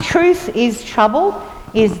Truth is Trouble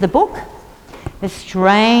is the book. The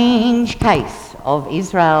Strange Case of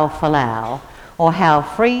Israel Folau, or How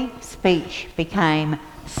Free Speech Became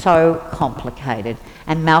So Complicated.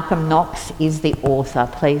 And Malcolm Knox is the author.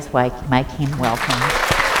 Please make him welcome.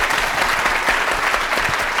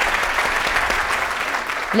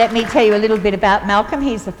 Let me tell you a little bit about Malcolm.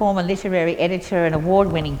 He's the former literary editor and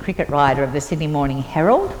award-winning cricket writer of the Sydney Morning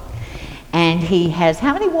Herald. And he has,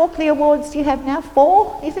 how many Walkley Awards do you have now?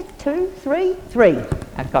 4? Is it 2? 3? 3.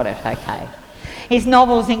 I've got it, okay. His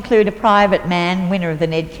novels include A Private Man, winner of the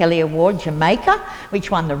Ned Kelly Award, Jamaica,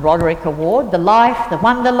 which won the Roderick Award, The Life, The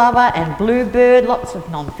Wonder Lover, and Bluebird, lots of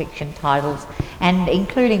non-fiction titles, and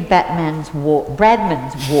including Bradman's War.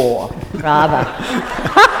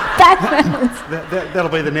 That'll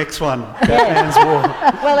be the next one, Batman's War.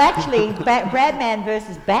 Well, actually, Bradman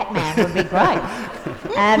versus Batman would be great.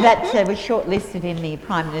 That was shortlisted in the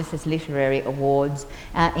Prime Minister's Literary Awards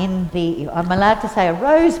I'm allowed to say, a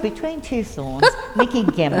rose between two thorns, Nikki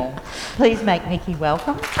Gemmell. Please make Nikki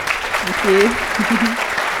welcome. Thank you.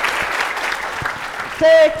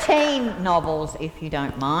 13 novels, if you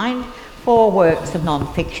don't mind. 4 works of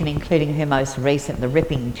non-fiction, including her most recent, The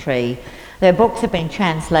Ripping Tree. Their books have been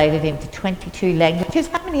translated into 22 languages.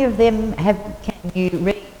 How many of them can you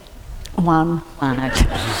read? One. Okay.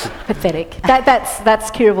 Pathetic.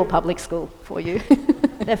 That's Curraville Public School for you.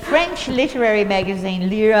 The French literary magazine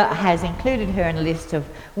Lire has included her in a list of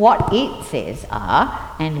what it says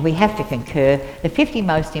are, and we have to concur, the 50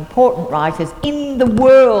 most important writers in the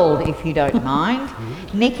world, if you don't mind.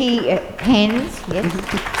 Nikki pens, yes.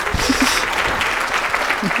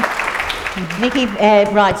 Nikki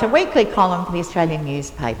writes a weekly column for the Australian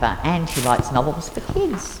newspaper, and she writes novels for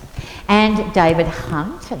kids. And David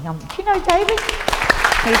Hunt, do you know David?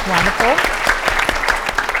 He's wonderful.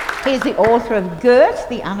 He's the author of Gert,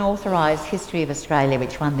 the Unauthorised History of Australia,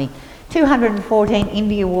 which won the 214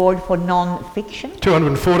 Indie Award for non-fiction.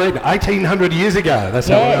 214, 1800 years ago, that's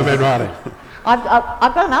how long I've been writing.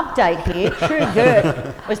 I've got an update here. True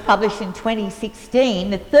Gert was published in 2016.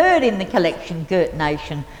 The third in the collection, Gert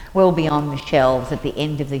Nation, will be on the shelves at the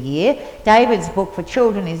end of the year. David's book for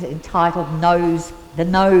children is entitled The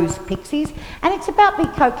Nose Pixies, and it's about the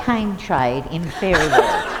cocaine trade in Fairy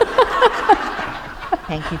World.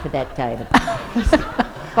 Thank you for that, David. He's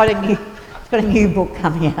got a new book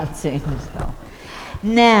coming out soon as well.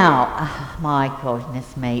 Now, my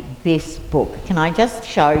goodness me, this book. Can I just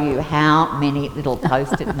show you how many little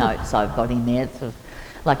post-it notes I've got in there? It's sort of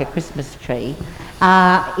like a Christmas tree.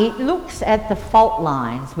 It looks at the fault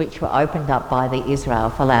lines which were opened up by the Israel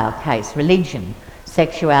Folau case: religion,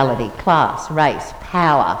 sexuality, class, race,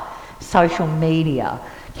 power, social media,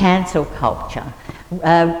 cancel culture.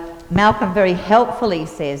 Malcolm very helpfully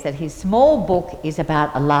says that his small book is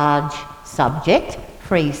about a large subject,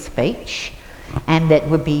 free speech, and that it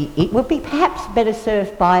would be perhaps better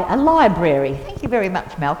served by a library. Thank you very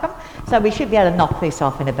much, Malcolm. So we should be able to knock this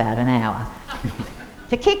off in about an hour.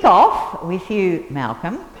 To kick off with you,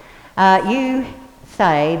 Malcolm, you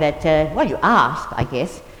say that, you ask, I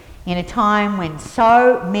guess, in a time when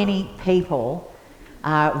so many people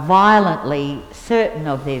are violently certain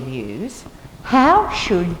of their views, how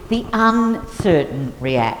should the uncertain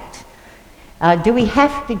react? Do we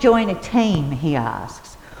have to join a team, he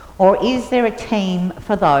asks, or is there a team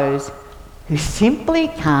for those who simply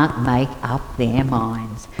can't make up their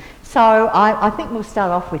minds? So I think we'll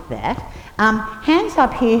start off with that. Hands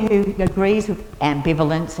up here who agrees with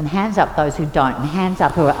ambivalence, and hands up those who don't, and hands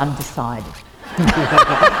up who are undecided.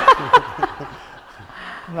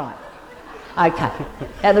 Right. Okay.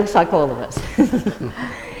 That looks like all of us.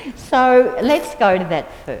 So let's go to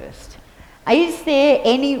that first. Is there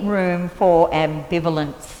any room for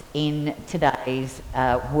ambivalence in today's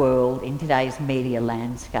world, in today's media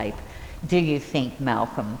landscape, do you think,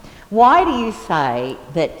 Malcolm? Why do you say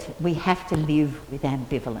that we have to live with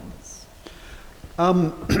ambivalence?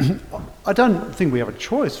 I don't think we have a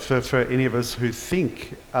choice for any of us who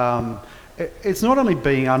think. It's not only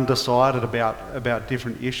being undecided about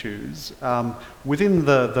different issues. Within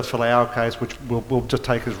the Folau case, which we'll just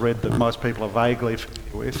take as read that most people are vaguely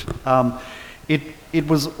familiar with, it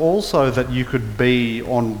was also that you could be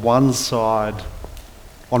on one side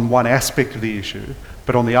on one aspect of the issue,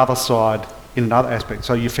 but on the other side in another aspect.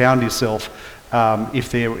 So you found yourself, if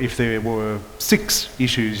there were 6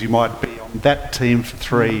 issues, you might be on that team for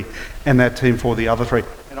 3 and that team for the other 3.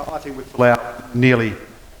 And I think with Folau, nearly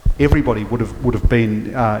everybody would have been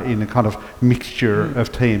in a kind of mixture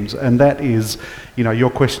of teams, and that is, your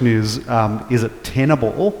question is it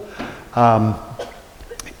tenable?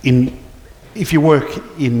 If you work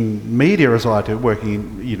in media, as I do,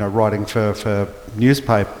 working in, writing for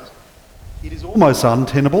newspapers, It is almost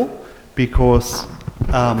untenable because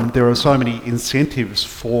there are so many incentives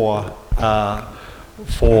for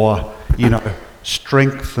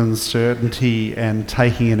strength and certainty and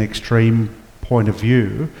taking an extreme point of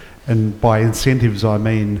view. And by incentives, I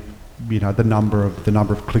mean the number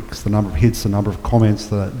of clicks, the number of hits, the number of comments,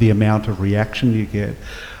 the amount of reaction you get.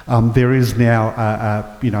 There is now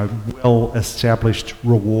a well-established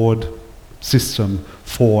reward system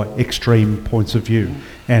for extreme points of view,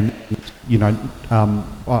 and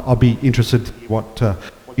I'll be interested to hear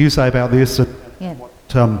what you say about this,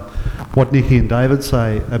 and what Nikki and David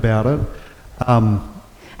say about it.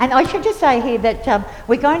 And I should just say here that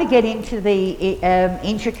we're going to get into the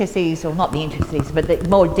intricacies, or not the intricacies, but the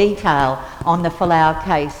more detail on the Folau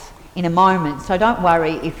case in a moment. So don't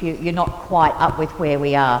worry if you're not quite up with where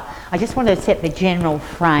we are. I just want to set the general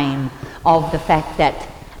frame of the fact that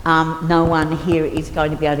no one here is going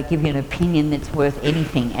to be able to give you an opinion that's worth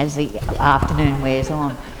anything as the afternoon wears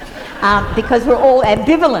on. Because we're all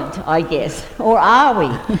ambivalent, I guess, or are we?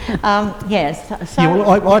 Yes. So Yeah,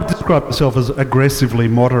 well, I describe myself as aggressively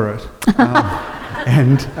moderate, but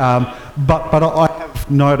I have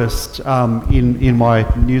noticed in my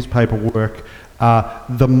newspaper work,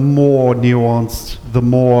 the more nuanced, the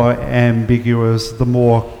more ambiguous, the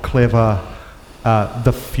more clever,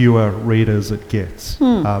 the fewer readers it gets.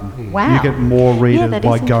 Wow. You get more readers that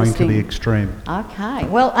by is going to the interesting. extreme. Okay.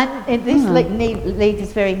 Well, and this leads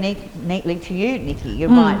us very neatly to you, Nikki. You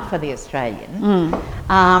write for The Australian.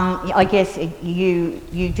 I guess you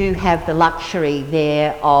do have the luxury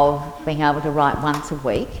there of being able to write once a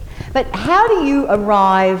week. But how do you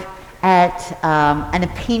arrive at an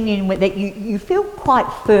opinion that you feel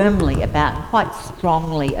quite firmly about, quite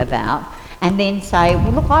strongly about, and then say,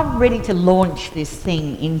 well, look, I'm ready to launch this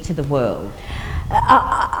thing into the world?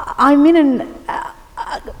 I'm in an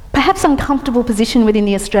perhaps uncomfortable position within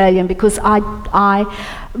The Australian, because I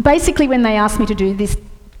basically, when they asked me to do this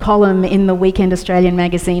column in the Weekend Australian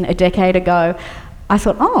magazine a decade ago, I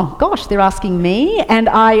thought, oh gosh, they're asking me, and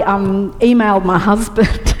I emailed my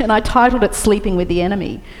husband and I titled it Sleeping with the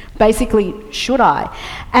Enemy. Basically, should I?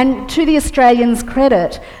 And to The Australian's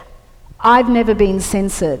credit, I've never been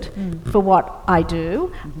censored for what I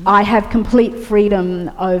do. I have complete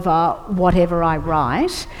freedom over whatever I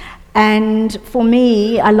write. And for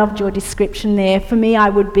me, I loved your description there. For me, I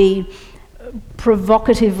would be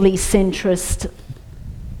provocatively centrist,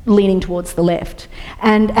 leaning towards the left.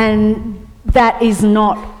 And that is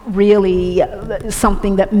not really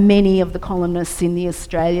something that many of the columnists in The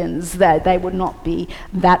Australians, that they would not be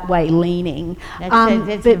that way leaning.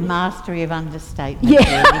 That's a mastery of understatement.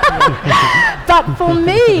 Yeah. But for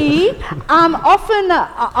me, often,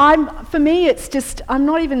 for me, it's just, I'm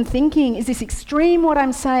not even thinking, is this extreme what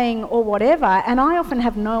I'm saying or whatever, and I often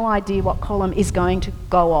have no idea what column is going to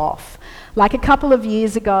go off. Like a couple of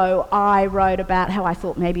years ago, I wrote about how I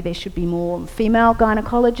thought maybe there should be more female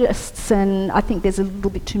gynecologists, and I think there's a little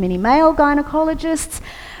bit too many male gynecologists.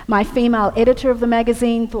 My female editor of the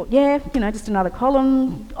magazine thought, yeah, just another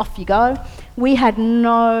column, off you go. We had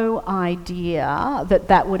no idea that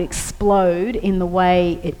that would explode in the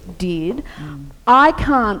way it did. I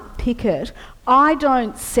can't pick it. I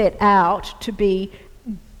don't set out to be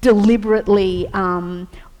deliberately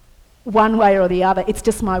one way or the other. It's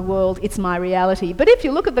just my world, it's my reality. But if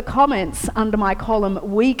you look at the comments under my column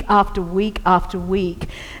week after week after week,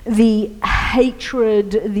 the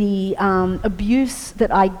hatred, the abuse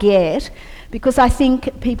that I get, because I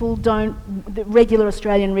think people the regular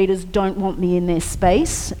Australian readers don't want me in their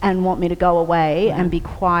space and want me to go away and be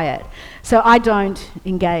quiet. So I don't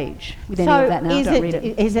engage with any of that now. I don't read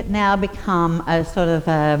it. Is it now become a sort of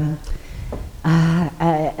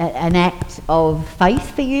an act of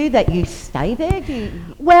faith for you that you stay there?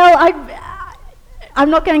 Well, I'm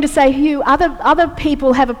not going to say who. Other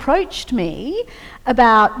people have approached me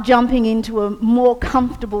about jumping into a more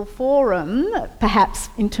comfortable forum, perhaps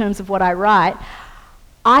in terms of what I write.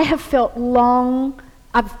 I've thought long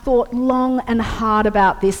and hard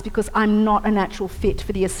about this, because I'm not a natural fit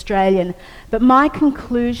for The Australian. But my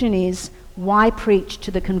conclusion is, why preach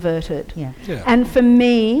to the converted? Yeah. And for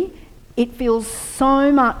me, it feels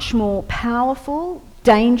so much more powerful,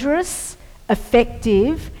 dangerous,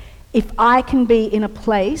 effective, if I can be in a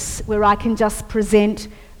place where I can just present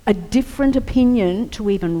a different opinion to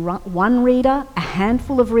even one reader, a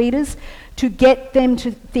handful of readers, to get them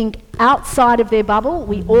to think outside of their bubble.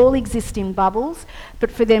 We all exist in bubbles,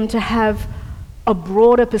 but for them to have a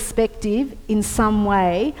broader perspective in some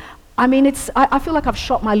way. I mean, I feel like I've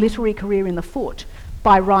shot my literary career in the foot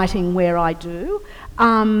by writing where I do.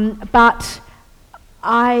 But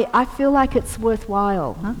I feel like it's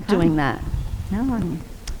worthwhile doing that. No.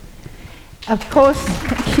 Of course,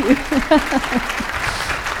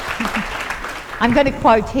 I'm going to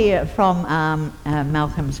quote here from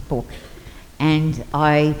Malcolm's book, and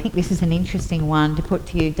I think this is an interesting one to put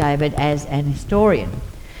to you, David, as an historian.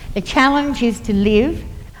 The challenge is to live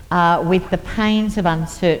with the pains of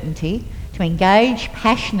uncertainty, to engage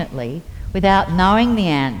passionately without knowing the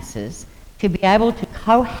answers, to be able to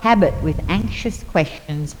cohabit with anxious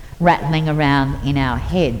questions rattling around in our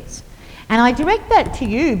heads. And I direct that to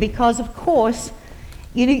you because, of course,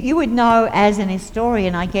 you would know as an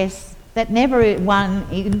historian, I guess, that one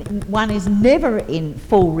is never in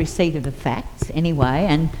full receipt of the facts anyway,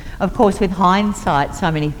 and of course with hindsight so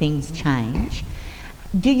many things change.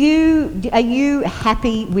 Are you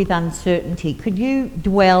happy with uncertainty? Could you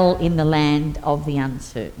dwell in the land of the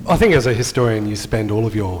uncertain? I think as a historian you spend all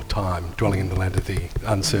of your time dwelling in the land of the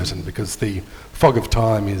uncertain because the fog of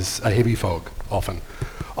time is a heavy fog often.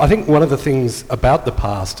 I think one of the things about the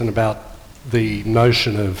past and about the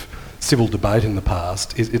notion of civil debate in the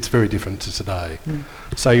past is it's very different to today.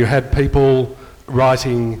 So you had people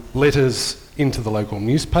writing letters into the local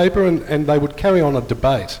newspaper and they would carry on a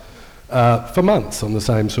debate for months on the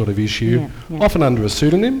same sort of issue, often under a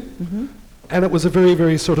pseudonym. And it was a very,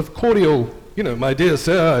 very sort of cordial, you know, my dear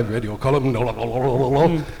sir, I've read your column, blah, blah, blah, blah,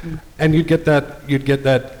 blah. And you'd get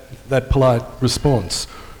that polite response.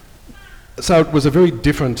 So it was a very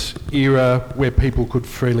different era where people could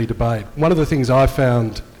freely debate. One of the things I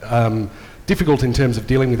found difficult in terms of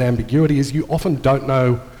dealing with ambiguity is you often don't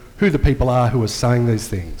know who the people are who are saying these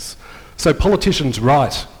things. So politicians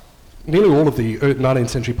write. Nearly all of the 19th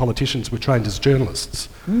century politicians were trained as journalists.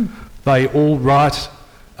 They all write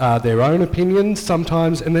their own opinions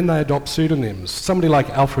sometimes and then they adopt pseudonyms. Somebody like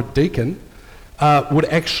Alfred Deakin would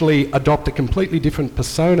actually adopt a completely different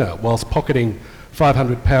persona whilst pocketing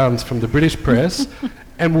 £500 from the British press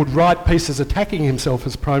and would write pieces attacking himself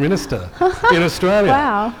as Prime Minister in Australia.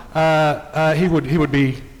 Wow.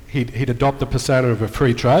 He'd adopt the persona of a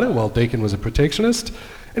free trader while Deakin was a protectionist,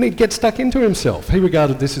 and he'd get stuck into himself. He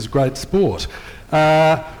regarded this as great sport.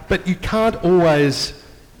 But you can't always,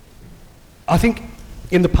 I think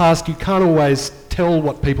in the past you can't always tell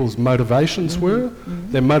what people's motivations were.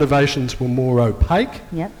 Their motivations were more opaque.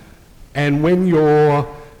 And when you're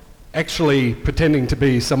actually pretending to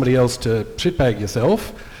be somebody else to shitbag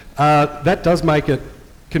yourself, that does make it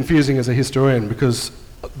confusing as a historian because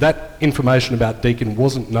that information about Deakin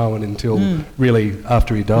wasn't known until really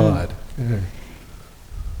after he died.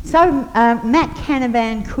 So Matt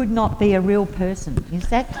Canavan could not be a real person, is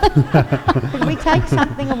that? Could we take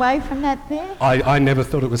something away from that there? I never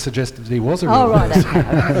thought it was suggested that he was a real Oh, right, person.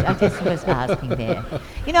 okay. I just was asking there.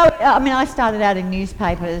 You know, I mean, I started out in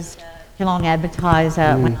newspapers, Geelong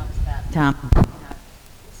Advertiser, when I was about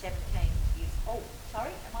 17 years old. Sorry,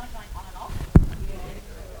 am I going on and off?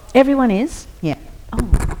 Everyone is? Yeah.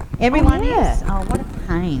 Oh. Everyone yeah. is? Oh, what a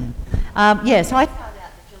pain. Yeah, so I started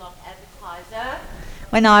out the Geelong Advertiser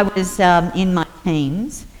when I was in my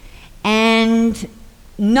teens, and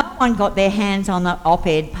no one got their hands on the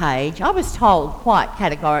op-ed page. I was told quite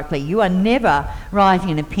categorically, you are never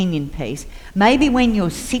writing an opinion piece. Maybe when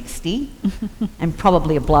you're 60, and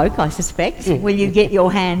probably a bloke, I suspect, will you get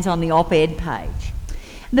your hands on the op-ed page.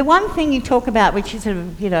 The one thing you talk about, which is sort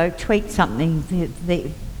of, you know, tweaked something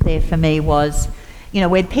there for me was, you know,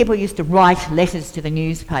 where people used to write letters to the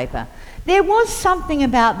newspaper. There was something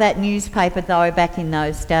about that newspaper, though, back in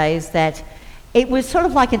those days that it was sort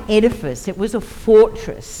of like an edifice. It was a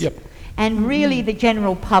fortress. And really the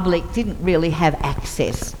general public didn't really have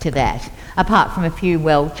access to that, apart from a few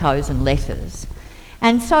well-chosen letters.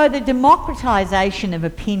 And so the democratisation of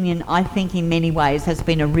opinion, I think, in many ways has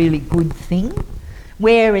been a really good thing.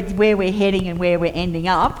 Where we're heading and where we're ending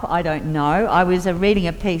up, I don't know. I was reading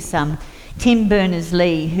a piece, Tim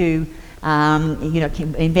Berners-Lee, who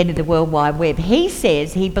invented the World Wide Web. He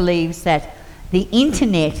says he believes that the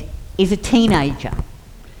internet is a teenager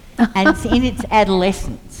and it's in its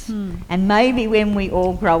adolescence. And maybe when we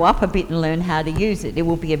all grow up a bit and learn how to use it, it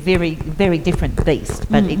will be a very, very different beast.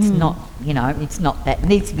 But it's not, you know, it's not that. It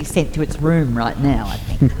needs to be sent to its room right now, I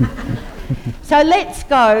think. So let's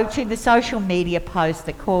go to the social media post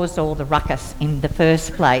that caused all the ruckus in the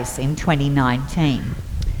first place in 2019.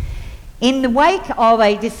 In the wake of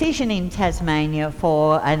a decision in Tasmania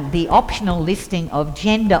for the optional listing of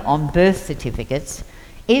gender on birth certificates,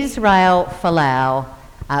 Israel Folau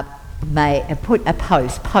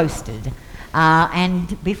posted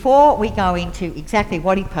And before we go into exactly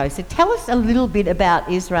what he posted, tell us a little bit about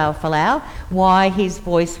Israel Folau, why his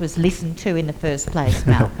voice was listened to in the first place,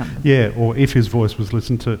 Malcolm. Yeah, or if his voice was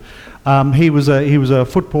listened to. He was a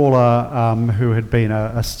footballer who had been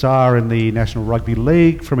a star in the National Rugby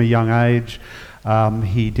League from a young age.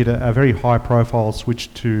 He did a very high-profile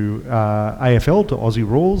switch to AFL, to Aussie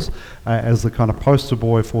Rules, as the kind of poster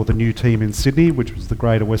boy for the new team in Sydney, which was the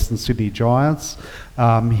Greater Western Sydney Giants.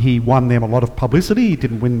 He won them a lot of publicity. He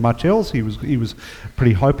didn't win much else. He was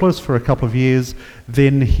pretty hopeless for a couple of years.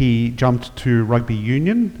 Then he jumped to rugby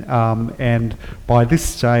union, and by this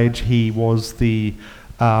stage he was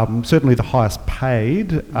certainly the highest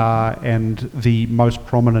paid and the most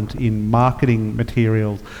prominent in marketing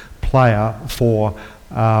materials player for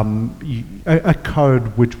a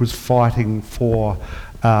code which was fighting for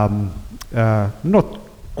not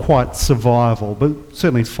quite survival, but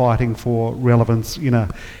certainly fighting for relevance in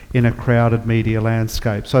a crowded media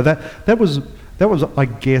landscape. So that was I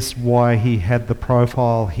guess why he had the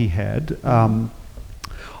profile he had. I'm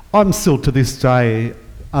still to this day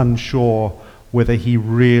unsure whether he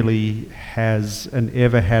really has and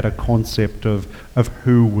ever had a concept of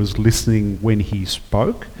who was listening when he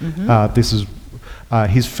spoke. This is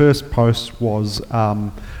his first post was in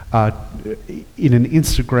an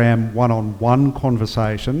Instagram one-on-one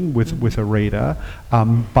conversation with a reader,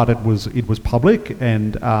 but it was public,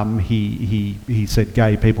 and he said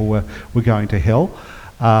gay people were going to hell,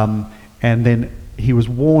 and then he was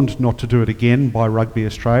warned not to do it again by Rugby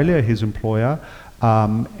Australia, his employer.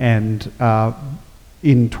 In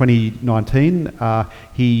 2019,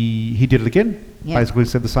 he did it again. Yep. Basically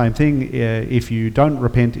said the same thing. If you don't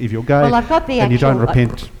repent, if you're gay, Well, I've got the and you don't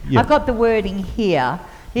repent, I've got the wording here.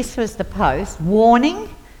 This was the post. Warning: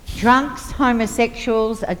 drunks,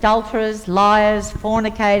 homosexuals, adulterers, liars,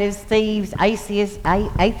 fornicators, thieves,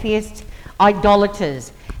 atheists,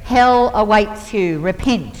 idolaters. Hell awaits you.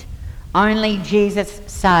 Repent. Only Jesus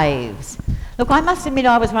saves. Look, I must admit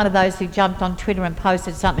I was one of those who jumped on Twitter and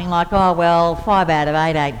posted something like, oh, well, 5 out of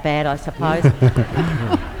 8 ain't bad, I suppose.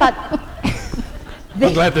 But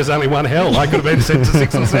I'm glad there's only one hell. I could have been sent to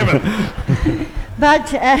 6 or 7.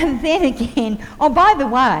 But then again, oh, by the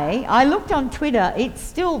way, I looked on Twitter, it's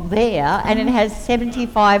still there, and it has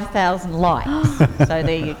 75,000 likes. So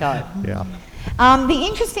there you go. Yeah. The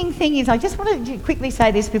interesting thing is, I just wanted to quickly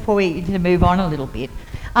say this before we move on a little bit.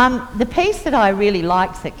 The piece that I really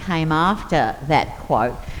liked that came after that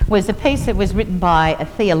quote was a piece that was written by a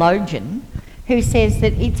theologian who says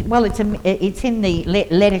that it's in the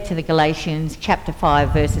letter to the Galatians, chapter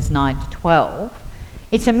 5, verses 9 to 12.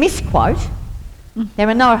 It's a misquote. There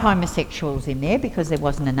are no homosexuals in there because there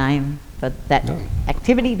wasn't a name for that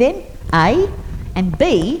activity then, A. And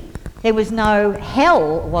B, there was no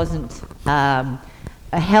hell wasn't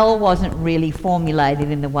really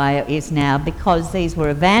formulated in the way it is now because these were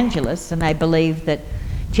evangelists and they believed that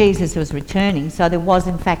Jesus was returning, so there was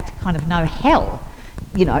in fact kind of no hell,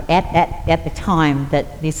 at the time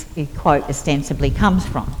that this quote ostensibly comes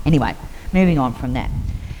from. Anyway, moving on from that.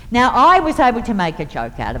 Now, I was able to make a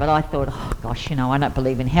joke out of it. I thought, oh gosh, I don't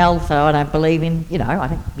believe in hell, so I don't believe in, I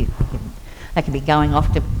don't, they could be going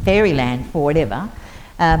off to fairyland for whatever.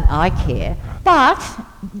 I care. But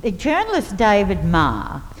the journalist David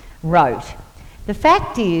Marr wrote, the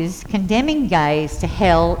fact is, condemning gays to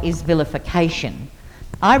hell is vilification.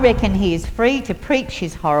 I reckon he is free to preach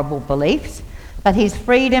his horrible beliefs, but his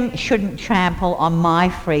freedom shouldn't trample on my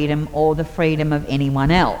freedom or the freedom of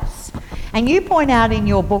anyone else. And you point out in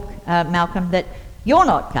your book, Malcolm, that you're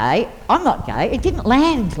not gay, I'm not gay. It didn't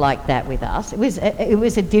land like that with us. It was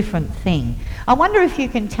a different thing. I wonder if you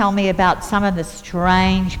can tell me about some of the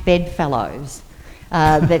strange bedfellows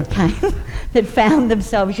that found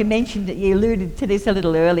themselves. You mentioned that you alluded to this a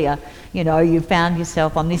little earlier. You found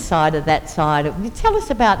yourself on this side or that side. Tell us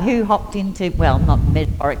about who hopped into, well, not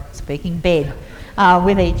metaphorically speaking, bed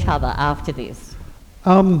with each other after this.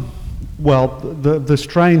 Well, the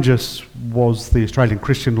strangest was the Australian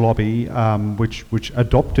Christian Lobby, which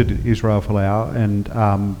adopted Israel Folau and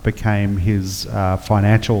became his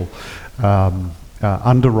financial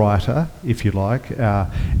underwriter, if you like.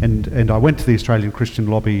 And I went to the Australian Christian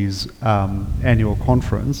Lobby's annual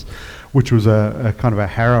conference, which was a kind of a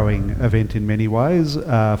harrowing event in many ways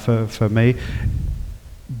for me,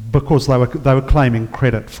 because they were claiming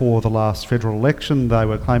credit for the last federal election. They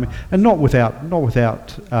were claiming, and not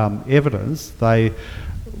without evidence. They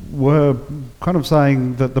were kind of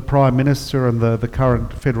saying that the Prime Minister and the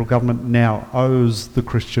current federal government now owes the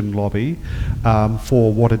Christian Lobby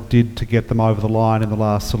for what it did to get them over the line in the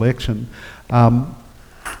last election.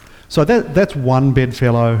 So that's one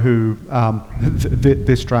bedfellow who,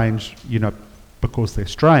 they're strange, because they're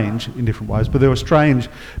strange in different ways, but there were strange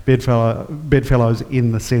bedfellows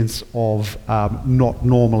in the sense of not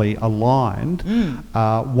normally aligned.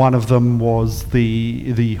 One of them was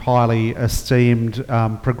the highly esteemed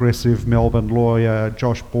progressive Melbourne lawyer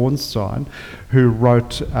Josh Bornstein, who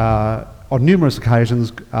wrote on numerous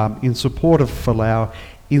occasions in support of Folau,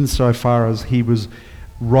 insofar as he was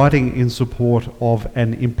writing in support of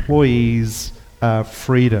an employee's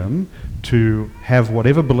freedom to have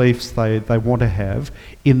whatever beliefs they want to have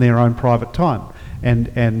in their own private time.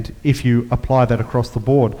 And if you apply that across the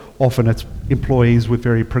board, often it's employees with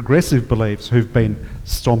very progressive beliefs who've been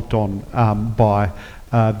stomped on by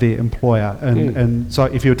their employer. And so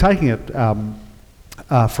if you're taking it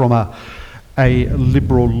from a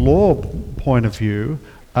liberal law point of view,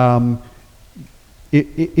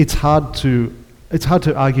 it's hard to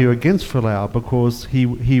argue against Folau because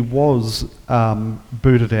he was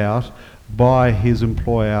booted out by his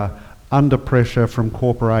employer under pressure from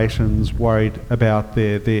corporations worried about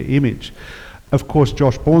their image. Of course,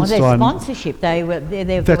 Josh Bornstein... their sponsorship. There were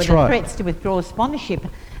threats to withdraw sponsorship,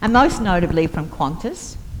 and most notably from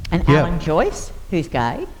Qantas and Alan Joyce, who's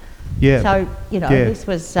gay. Yeah. So,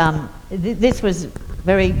 this was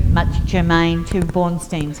very much germane to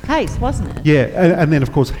Bornstein's case, wasn't it? Yeah, and then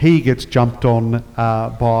of course he gets jumped on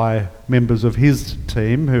by members of his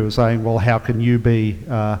team who are saying, well, how can you be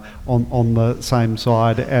on the same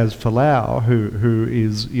side as Folau, who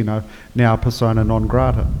is, now persona non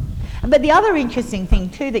grata? But the other interesting thing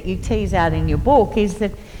too that you tease out in your book is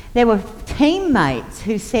that there were teammates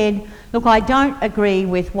who said, look, I don't agree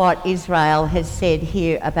with what Israel has said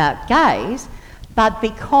here about gays, but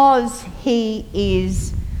because he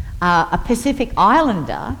is a Pacific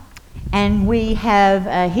Islander and we have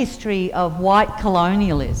a history of white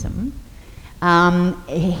colonialism,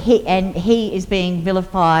 he is being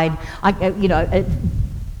vilified,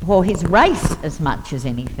 for his race as much as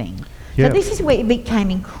anything. Yeah. So this is where it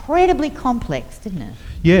became incredibly complex, didn't it?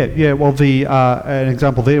 Yeah. Well, an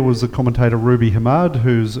example there was the commentator Ruby Hamad,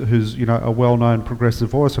 who's a well-known progressive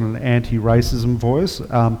voice and an anti-racism voice,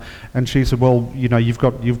 and she said, well, you've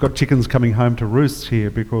got chickens coming home to roost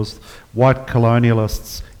here because white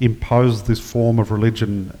colonialists imposed this form of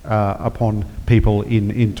religion upon people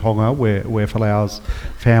in Tonga, where Folau's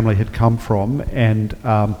family had come from, and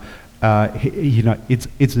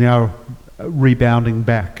it's now rebounding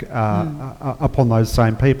back upon those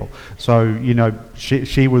same people. So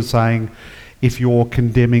she was saying, if you're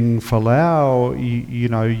condemning Folau,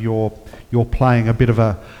 you're playing a bit of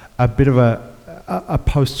a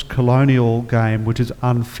post-colonial game, which is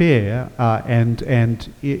unfair and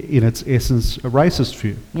in its essence a racist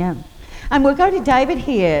view. Yeah. And we'll go to David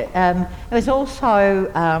here. There was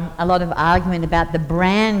also a lot of argument about the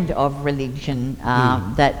brand of religion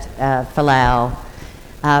that Folau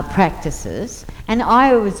practices, and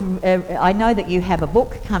I know that you have a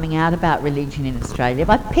book coming out about religion in Australia,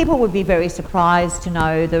 but people would be very surprised to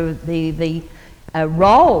know the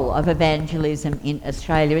role of evangelism in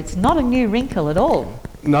Australia. It's not a new wrinkle at all.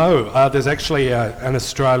 No, there's actually an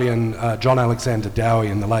Australian, John Alexander Dowie,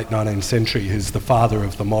 in the late 19th century, who's the father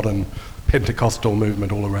of the modern Pentecostal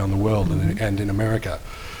movement all around the world and in America.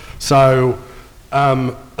 So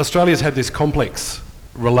Australia's had this complex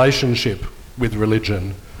relationship with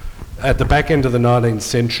religion. At the back end of the 19th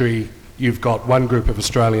century, you've got one group of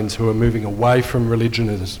Australians who are moving away from religion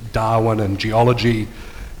as Darwin and geology,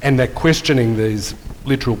 and they're questioning these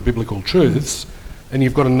literal biblical truths. And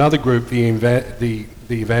you've got another group, the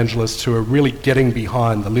evangelists, who are really getting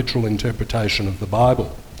behind the literal interpretation of the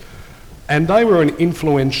Bible. And they were an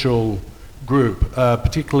influential group,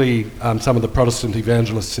 particularly some of the Protestant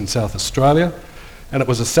evangelists in South Australia. And it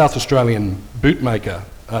was a South Australian bootmaker,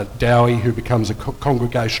 Dowie, who becomes a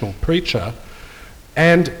congregational preacher.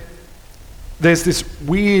 And there's this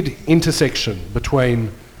weird intersection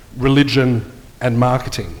between religion and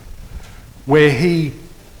marketing, where he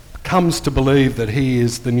comes to believe that he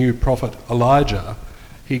is the new prophet Elijah.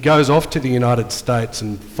 He goes off to the United States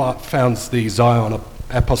and founds the Zion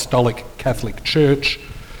Apostolic Catholic Church.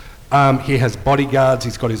 He has bodyguards,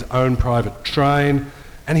 he's got his own private train,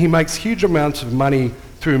 and he makes huge amounts of money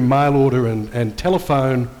through mail order and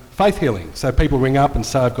telephone faith healing. So people ring up and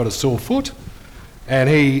say, I've got a sore foot, and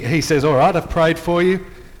he says, all right, I've prayed for you,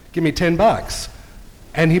 give me $10.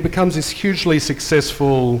 And he becomes this hugely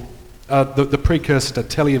successful, the precursor to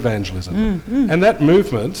televangelism. And that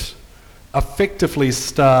movement effectively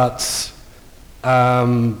starts,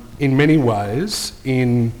 in many ways,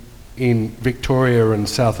 in Victoria and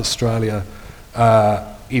South Australia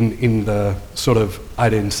in the sort of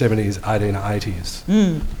 1870s,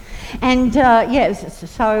 1880s. And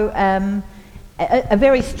a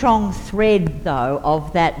very strong thread, though,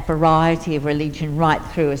 of that variety of religion right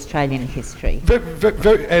through Australian history.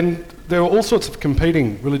 And there are all sorts of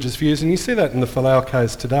competing religious views, and you see that in the Folau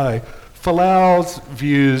case today. Folau's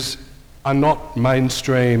views are not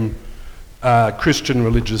mainstream Christian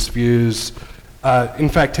religious views. In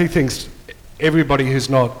fact, he thinks everybody who's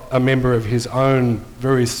not a member of his own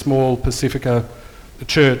very small Pacifica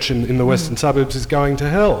church in the western suburbs is going to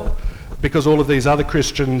hell, because all of these other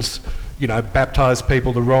Christians, baptise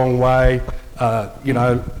people the wrong way,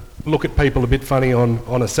 look at people a bit funny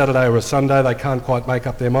on a Saturday or a Sunday. They can't quite make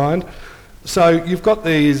up their mind. So you've got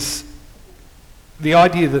the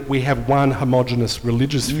idea that we have one homogenous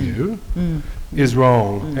religious view is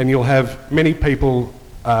wrong, and you'll have many people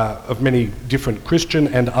of many different Christian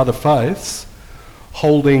and other faiths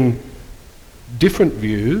holding different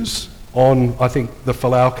views on, I think, the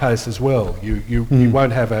Folau case as well. You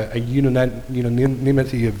won't have a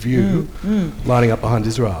unanimity of view lining up behind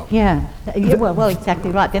Israel. Yeah, well,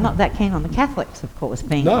 exactly right. They're not that keen on the Catholics, of course,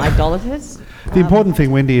 being idolaters. The important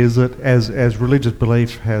thing, Wendy, is that as religious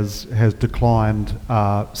belief has declined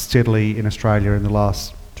steadily in Australia in the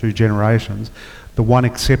last 2 generations, the one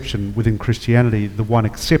exception within Christianity, the one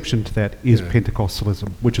exception to that is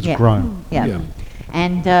Pentecostalism, which has grown. Yeah.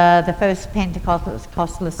 And the first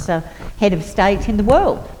Pentecostalist head of state in the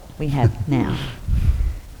world we have now,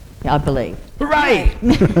 I believe. Hooray!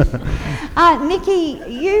 Nikki,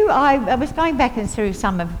 I was going back and through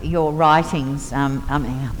some of your writings.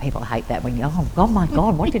 People hate that when you, oh my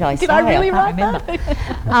God, what did I say? Did I really can't write remember.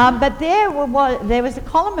 that? But there was a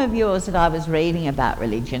column of yours that I was reading about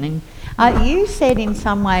religion, and you said in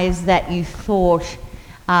some ways that you thought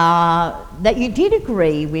that you did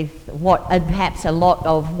agree with what perhaps a lot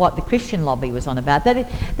of what the Christian lobby was on about, that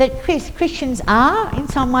Christians are in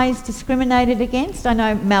some ways discriminated against. I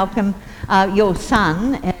know Malcolm, your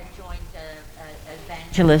son, joined an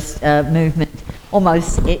evangelist movement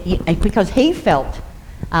almost because he felt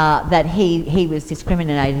that he was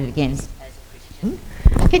discriminated against as a Christian.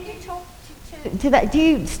 Can you talk to that? Do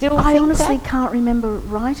you still I think honestly that? can't remember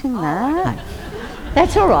writing that. Okay.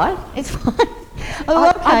 That's all right. It's fine.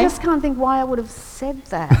 I just can't think why I would have said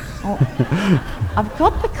that. I've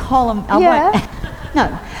got the column.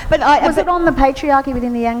 No, but was it on the patriarchy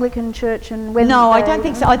within the Anglican Church and when? No, I don't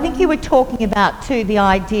think so. I think you were talking about too the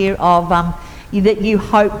idea of that you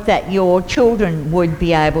hope that your children would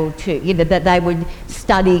be able to, that they would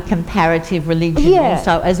study comparative religion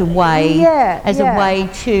also as a way, a way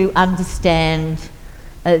to understand.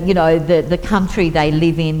 The country they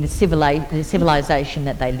live in, the civilization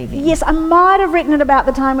that they live in. Yes, I might have written it about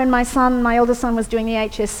the time when my eldest son was doing the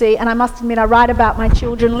HSC, and I must admit I write about my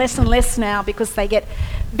children less and less now because they get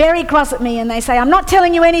very cross at me and they say, I'm not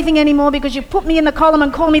telling you anything anymore because you put me in the column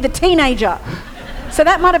and call me the teenager. So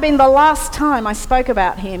that might have been the last time I spoke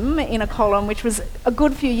about him in a column, which was a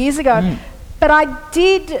good few years ago. But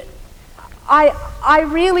I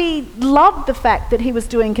really loved the fact that he was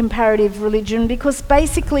doing comparative religion because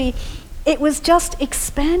basically it was just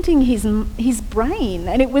expanding his brain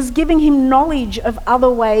and it was giving him knowledge of other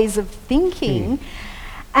ways of thinking.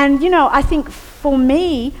 And, I think for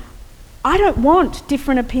me, I don't want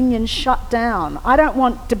different opinions shut down. I don't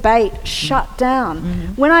want debate shut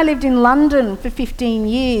down. When I lived in London for 15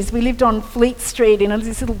 years, we lived on Fleet Street in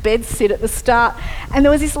this little bedsit at the start, and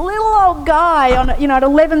there was this little old guy on, at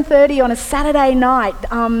 11:30 on a Saturday night.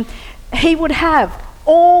 He would have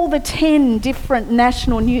all the 10 different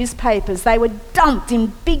national newspapers. They were dumped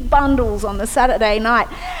in big bundles on the Saturday night.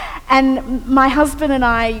 And my husband and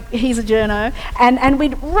I, he's a journo, and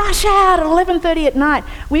we'd rush out at 11:30 at night.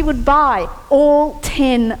 We would buy all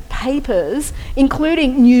 10 papers,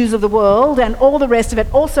 including News of the World and all the rest of it,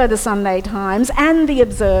 also the Sunday Times and the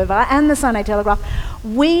Observer and the Sunday Telegraph.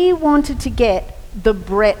 We wanted to get the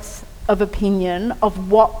breadth of opinion of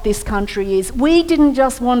what this country is. We didn't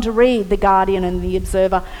just want to read The Guardian and The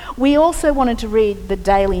Observer. We also wanted to read the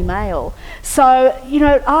Daily Mail. So,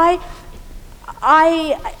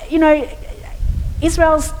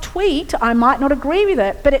 Israel's tweet, I might not agree with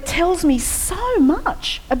it, but it tells me so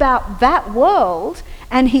much about that world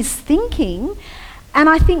and his thinking, and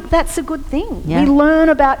I think that's a good thing. Yeah. We learn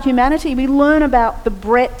about humanity, we learn about the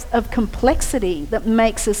breadth of complexity that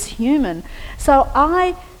makes us human. So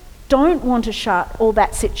I don't want to shut all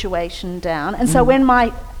that situation down, and so when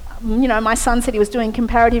my son said he was doing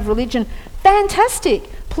comparative religion, fantastic.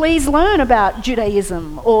 Please learn about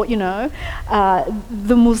Judaism or,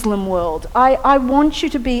 the Muslim world. I want you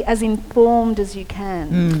to be as informed as you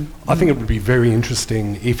can. I think it would be very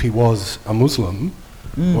interesting if he was a Muslim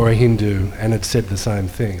or a Hindu and had said the same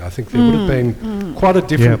thing. I think there would have been quite a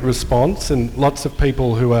different response, and lots of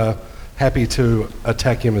people who are happy to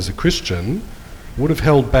attack him as a Christian would have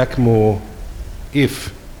held back more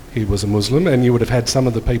if he was a Muslim, and you would have had some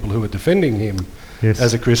of the people who were defending him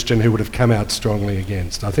as a Christian who would have come out strongly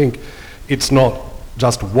against. I think it's not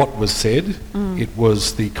just what was said, it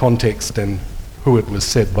was the context and who it was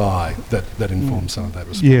said by that informed some of that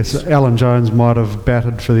response. Yes, Alan Jones might have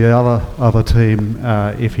batted for the other team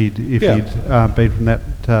if he'd been from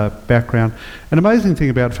that background. An amazing thing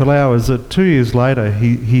about Folau is that 2 years later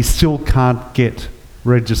he still can't get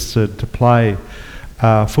registered to play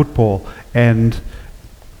football, and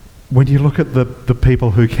when you look at the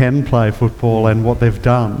people who can play football and what they've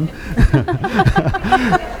done,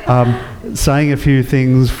 saying a few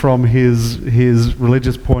things from his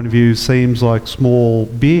religious point of view seems like small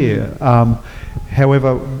beer.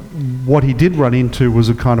 However, what he did run into was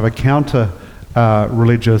a kind of a counter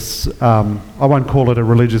religious, I won't call it a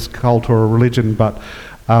religious cult or a religion, but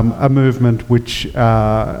a movement which,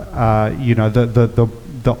 the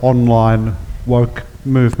online woke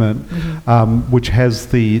movement, which has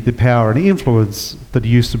the power and influence that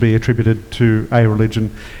used to be attributed to a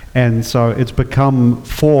religion. And so it's become,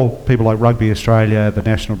 for people like Rugby Australia, the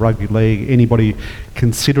National Rugby League, anybody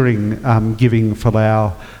considering giving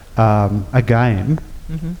Folau a game,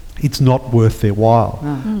 it's not worth their while.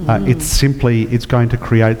 It's going to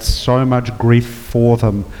create so much grief for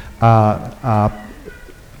them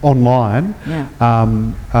online.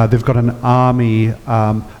 They've got an army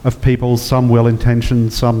of people, some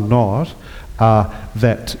well-intentioned, some not,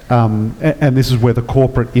 and this is where the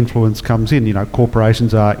corporate influence comes in. You know,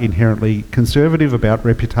 corporations are inherently conservative about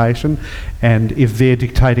reputation, and if they're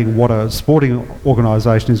dictating what a sporting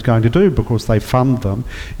organisation is going to do because they fund them,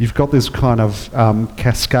 you've got this kind of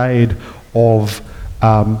cascade of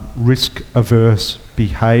risk-averse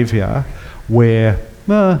behaviour where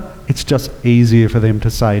it's just easier for them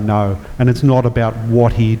to say no, and it's not about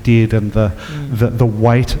what he did and the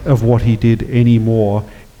weight of what he did anymore.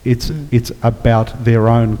 It's about their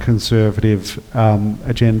own conservative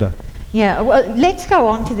agenda. Yeah, well, let's go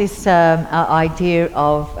on to this idea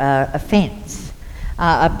of offence.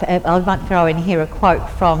 I might throw in here a quote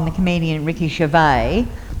from the comedian Ricky Gervais.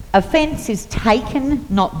 "Offence is taken,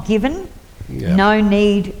 not given. No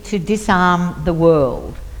need to disarm the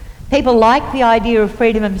world. People like the idea of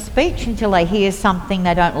freedom of speech until they hear something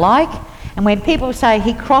they don't like. And when people say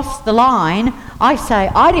he crossed the line, I say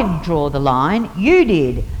I didn't draw the line, you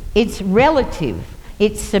did. It's relative,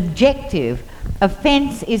 it's subjective.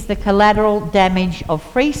 Offence is the collateral damage of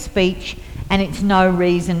free speech, and it's no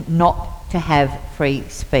reason not to have free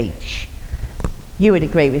speech." You would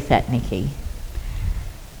agree with that, Nikki?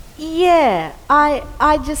 Yeah, I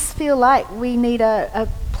just feel like we need a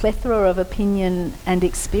plethora of opinion and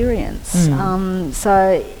experience.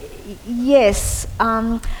 So, yes,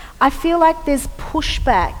 I feel like there's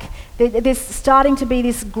pushback. There's starting to be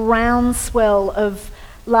this groundswell of,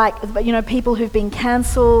 like, people who've been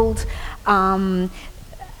cancelled. There's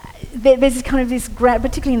kind of this,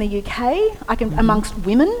 particularly in the UK, amongst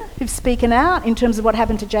women who've spoken out in terms of what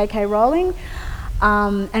happened to J.K. Rowling.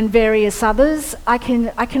 And various others, I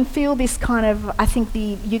can feel this kind of, I think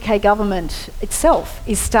the UK government itself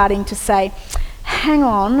is starting to say, hang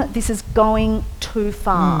on, this is going too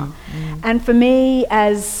far. And for me,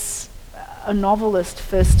 as a novelist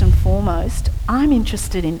first and foremost, I'm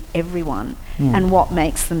interested in everyone and what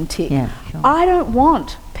makes them tick. Sure. I don't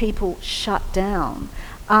want people shut down.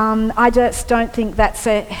 I just don't think that's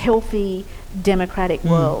a healthy democratic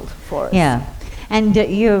world for us. Yeah. And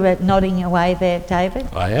you're nodding away there, David?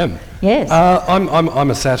 I am. Yes. I'm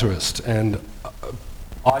a satirist, and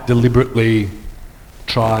I deliberately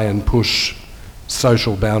try and push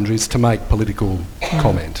social boundaries to make political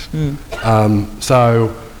comment.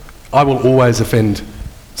 So I will always offend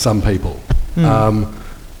some people.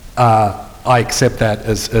 I accept that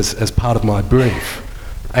as part of my brief.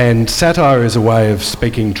 And satire is a way of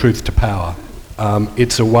speaking truth to power.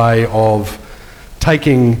 It's a way of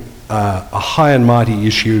taking a high and mighty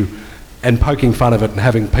issue and poking fun of it and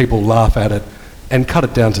having people laugh at it and cut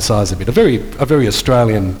it down to size a bit. A very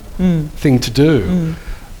Australian thing to do.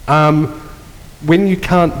 When you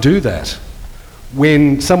can't do that,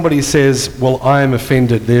 when somebody says, well, I am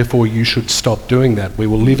offended, therefore you should stop doing that, we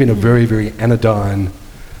will live in a very, very anodyne,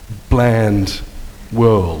 bland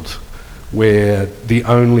world where the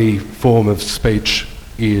only form of speech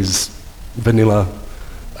is vanilla,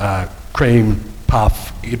 cream,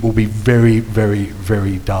 puff. It will be very, very,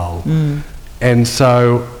 very dull. And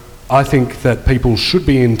so I think that people should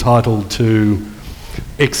be entitled to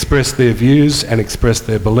express their views and express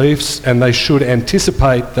their beliefs, and they should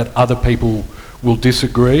anticipate that other people will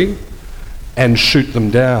disagree and shoot them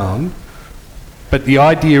down. But the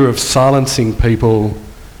idea of silencing people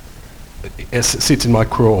sits in my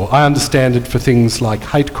craw. I understand it for things like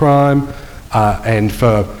hate crime and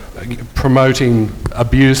for promoting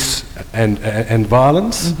abuse and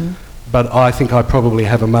violence, but I think I probably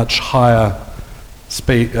have a much higher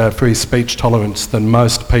free speech tolerance than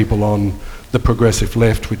most people on the progressive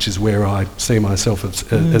left, which is where I see myself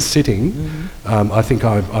as sitting. I think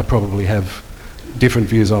I probably have different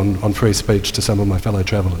views on free speech to some of my fellow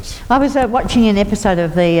travellers. I was watching an episode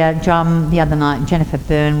of the Drum the other night. Jennifer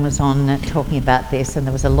Byrne was on talking about this, and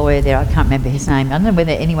there was a lawyer there, I can't remember his name. I don't know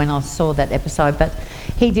whether anyone else saw that episode, but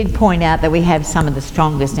he did point out that we have some of the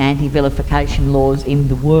strongest anti-vilification laws in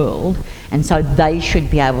the world, and so they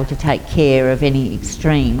should be able to take care of any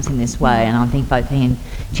extremes in this way, and I think both he and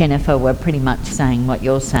Jennifer were pretty much saying what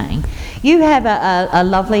you're saying. You have a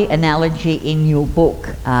lovely analogy in your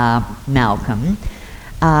book, Malcolm,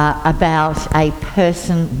 about a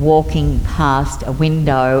person walking past a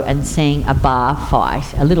window and seeing a bar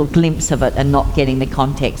fight, a little glimpse of it and not getting the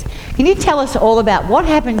context. Can you tell us all about what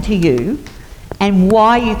happened to you and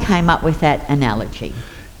why you came up with that analogy?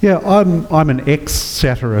 Yeah, I'm an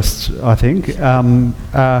ex-satirist, I think.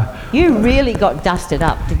 You really got dusted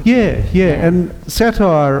up, didn't you? Yeah. And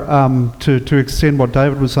satire, to extend what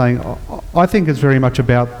David was saying, I think is very much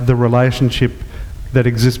about the relationship that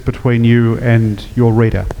exists between you and your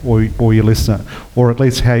reader or your listener, or at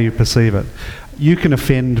least how you perceive it. You can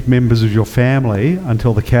offend members of your family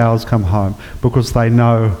until the cows come home because they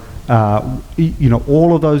know,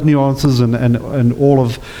 all of those nuances and all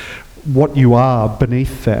of what you are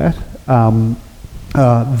beneath that,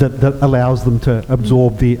 that allows them to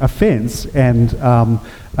absorb the offence, and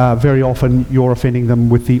very often you're offending them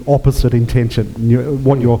with the opposite intention.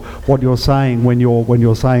 What you're saying when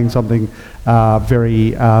you're saying something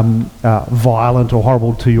very violent or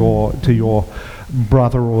horrible to your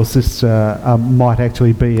brother or sister might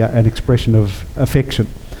actually be an expression of affection.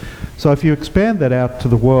 So if you expand that out to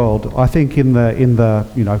the world, I think in the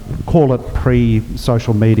call it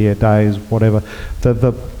pre-social media days, whatever,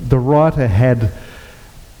 the writer had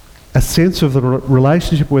a sense of the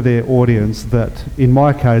relationship with their audience that, in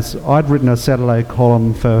my case, I'd written a Saturday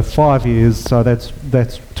column for 5 years, so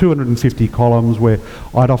that's 250 columns where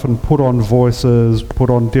I'd often put on voices, put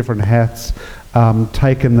on different hats,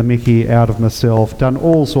 taken the mickey out of myself, done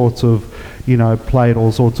all sorts of, played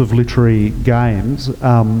all sorts of literary games.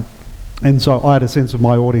 And so I had a sense of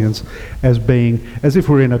my audience as being, as if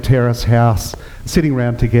we're in a terrace house, sitting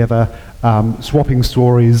around together, swapping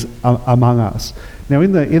stories among us. Now,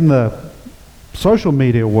 in the social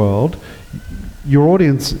media world, your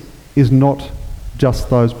audience is not just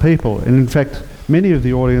those people. And in fact, many of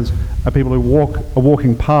the audience are people who are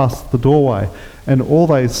walking past the doorway, and all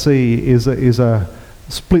they see is a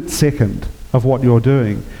split second of what you're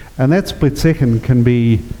doing. And that split second can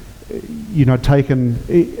be taken,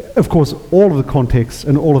 of course, all of the context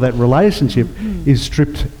and all of that relationship is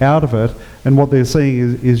stripped out of it, and what they're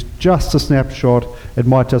seeing is just a snapshot. It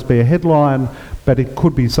might just be a headline, but it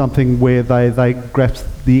could be something where they grasp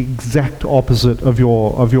the exact opposite of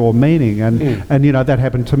your meaning, and that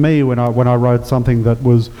happened to me when I wrote something that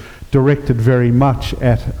was directed very much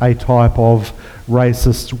at a type of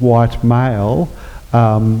racist white male.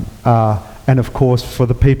 And of course, for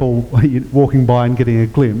the people walking by and getting a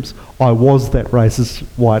glimpse, I was that racist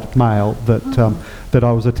white male that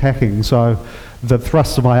I was attacking. So the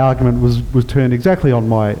thrust of my argument was turned exactly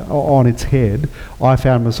on its head. I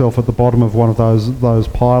found myself at the bottom of one of those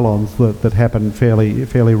pylons that happen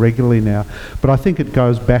fairly regularly now. But I think it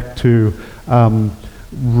goes back to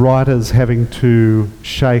writers having to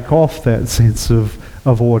shake off that sense of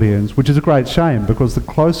audience, which is a great shame, because the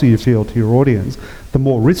closer you feel to your audience, the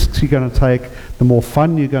more risks you're going to take, the more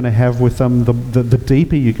fun you're going to have with them, the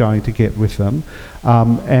deeper you're going to get with them.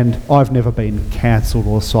 And I've never been cancelled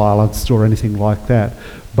or silenced or anything like that,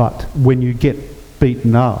 but when you get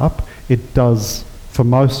beaten up, it does, for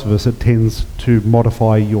most of us, it tends to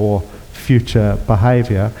modify your future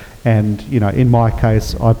behaviour. And in my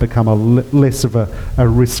case, I've become less of a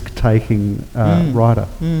risk-taking writer.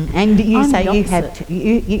 And you I'm say the you have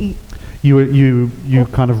opposite. You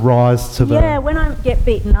kind of rise to the... Yeah, when I get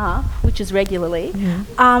beaten up, which is regularly,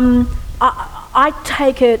 I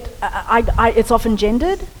take it, it's often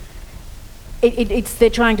gendered. They're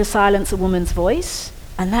trying to silence a woman's voice,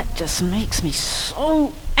 and that just makes me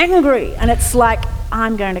so angry. And it's like,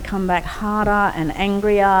 I'm going to come back harder and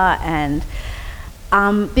angrier, and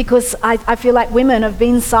because I feel like women have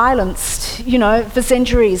been silenced, you know, for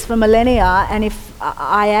centuries, for millennia, and if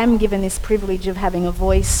I am given this privilege of having a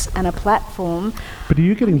voice and a platform... But are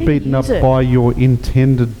you getting beaten up use it. by your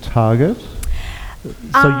intended target?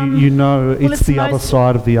 So you know well, it's the other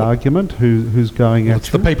side of the argument who's going at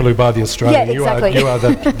It's you? the people who buy the Australian. Yeah, exactly. You are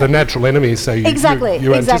the natural enemy, so you Exactly.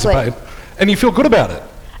 anticipate. And you feel good about it.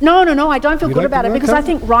 No, I don't feel You good don't about it feel because okay? I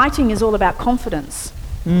think writing is all about confidence.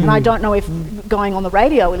 And I don't know if going on the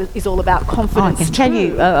radio is all about I confidence. can tell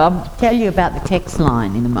you, I'll tell you about the text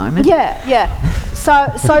line in a moment. Yeah.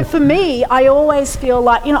 So for me, I always feel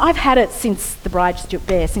like, you know, I've had it since The Bride Stood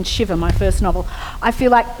Bare, since Shiver, my first novel. I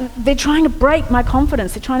feel like they're trying to break my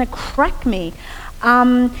confidence. They're trying to crack me.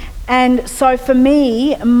 And so for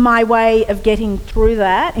me, my way of getting through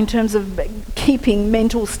that, in terms of keeping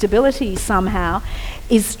mental stability somehow,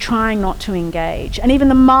 is trying not to engage. And even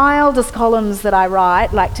the mildest columns that I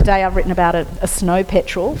write, like today I've written about a snow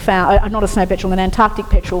petrel, not a snow petrel, an Antarctic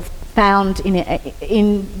petrel found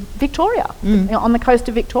in Victoria, on the coast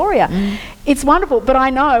of Victoria. It's wonderful, but I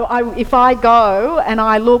know if I go and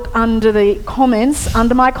I look under the comments,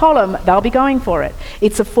 under my column, they'll be going for it.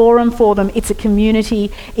 It's a forum for them, it's a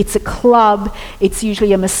community, it's a club, it's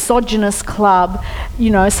usually a misogynist club, you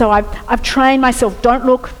know, so I've trained myself, don't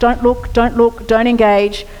look, don't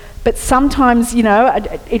engage. But sometimes, you know,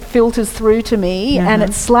 it filters through to me and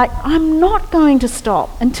it's like, I'm not going to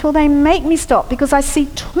stop until they make me stop, because I see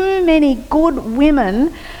too many good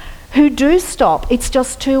women who do stop. It's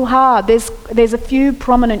just too hard. There's a few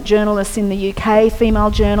prominent journalists in the UK,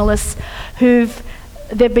 female journalists,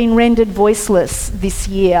 they've been rendered voiceless this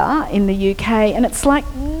year in the UK, and it's like,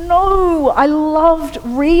 no, I loved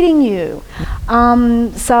reading you.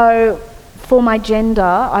 So for my gender,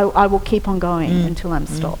 I will keep on going until I'm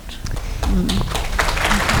stopped.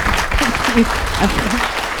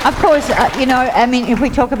 Of course, you know, I mean, if we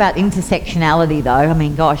talk about intersectionality, though, I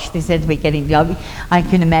mean, gosh, this as we're getting, I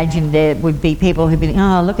can imagine there would be people who'd be,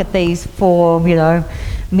 oh, look at these four, you know,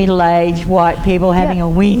 middle-aged white people having a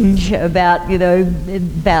whinge about, you know,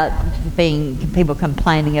 about being people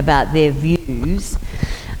complaining about their views.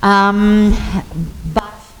 But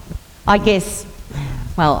I guess,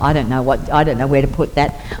 well, I don't know where to put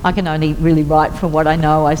that. I can only really write from what I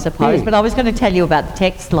know, I suppose. But I was going to tell you about the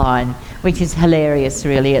text line, which is hilarious,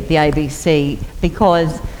 really, at the ABC,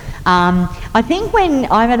 because I think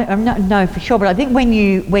I'm not know for sure, but I think when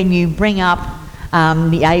you bring up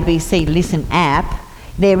the ABC Listen app,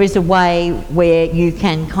 there is a way where you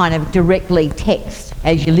can kind of directly text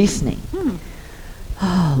as you're listening.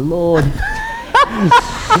 Oh, Lord.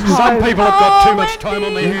 Some people have got too much time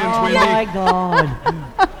on their hands, Oh Wendy. my God.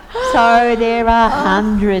 So there are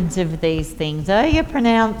hundreds of these things. Oh, you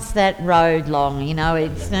pronounce that road long, you know,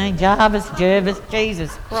 it's Jervis,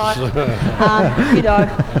 Jesus Christ. You know,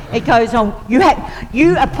 it goes on.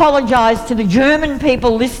 You apologise to the German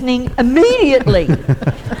people listening immediately.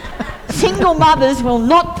 Single mothers will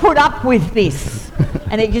not put up with this.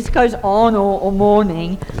 And it just goes on all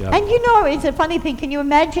morning. Yeah. And you know, it's a funny thing. Can you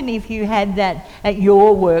imagine if you had that at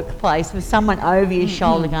your workplace with someone over your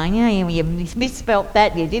shoulder going, yeah, you misspelt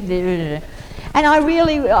that, you did. And I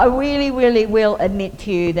really will admit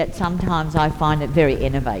to you that sometimes I find it very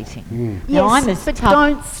enervating. Now, Yes, but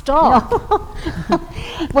don't stop.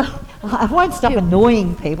 Well, I won't stop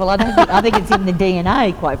annoying people. I think it's in the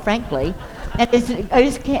DNA, quite frankly. And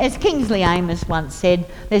as Kingsley Amis once said,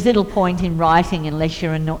 there's little point in writing unless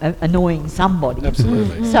you're annoying somebody.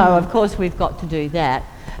 Absolutely. So, of course, we've got to do that.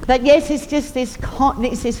 But yes, it's just this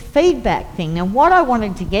feedback thing. Now, what I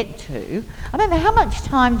wanted to get to, I don't know, how much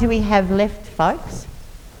time do we have left, folks?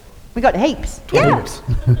 We got heaps. 20 minutes.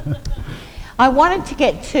 I wanted to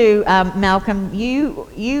get to, Malcolm,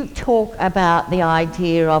 you talk about the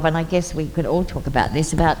idea of, and I guess we could all talk about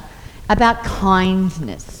this, about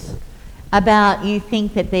kindness. About you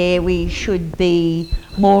think that we should be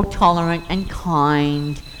more tolerant and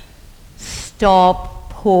kind, stop,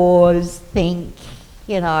 pause, think,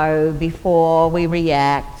 you know, before we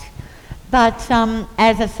react. But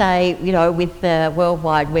as I say, you know, with the World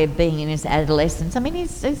Wide Web being in its adolescence, I mean,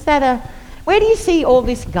 is that where do you see all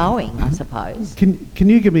this going, I suppose? Can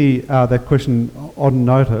you give me that question on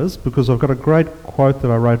notice, because I've got a great quote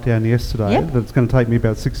that I wrote down yesterday that's going to take me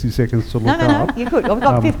about 60 seconds to look up. No, you could. We've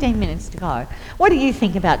got 15 minutes to go. What do you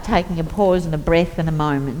think about taking a pause and a breath and a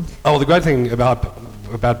moment? Oh, the great thing about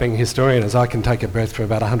being a historian is I can take a breath for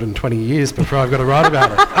about 120 years before I've got to write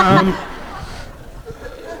about it.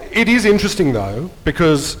 It is interesting, though,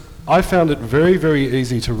 because I found it very, very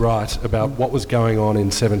easy to write about what was going on in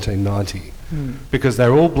 1790 because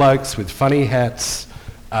they're all blokes with funny hats,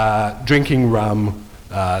 drinking rum,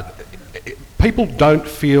 people don't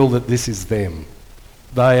feel that this is them.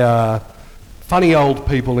 They are funny old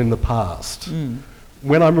people in the past.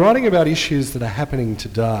 When I'm writing about issues that are happening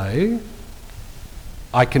today,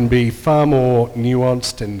 I can be far more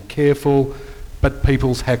nuanced and careful, but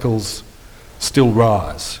people's hackles still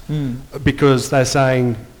rise because they're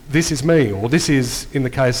saying, this is me, or this is, in the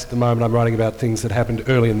case at the moment I'm writing about things that happened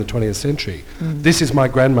early in the 20th century, this is my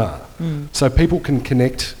grandma. So people can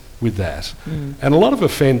connect with that. And a lot of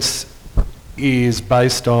offence is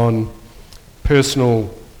based on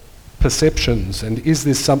personal perceptions, and is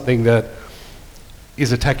this something that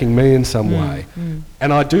is attacking me in some way?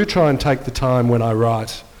 And I do try and take the time when I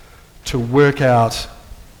write to work out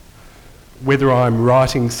whether I'm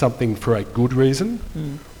writing something for a good reason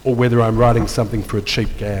or whether I'm writing something for a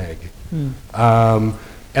cheap gag. And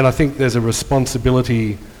I think there's a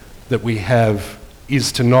responsibility that we have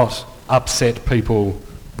is to not upset people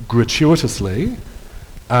gratuitously,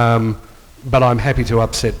 but I'm happy to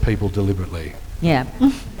upset people deliberately. Yeah.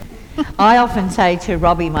 I often say to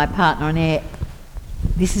Robbie, my partner on air,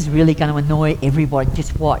 this is really going to annoy everybody,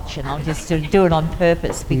 just watch, and I'll just sort of do it on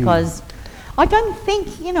purpose because I don't think,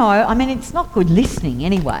 I mean, it's not good listening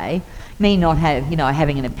anyway, me not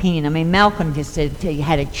having an opinion. I mean, Malcolm just said he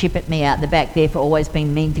had a chip at me out the back there for always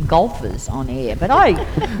being mean to golfers on air, but I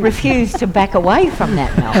refuse to back away from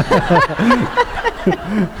that, Malcolm.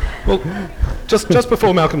 Well, just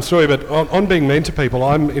before Malcolm's story, but on being mean to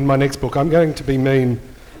people, in my next book, I'm going to be mean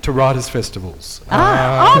to writers' festivals.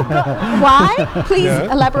 Why? Please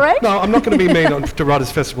elaborate. No, I'm not going to be mean to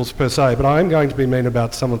writers' festivals per se, but I am going to be mean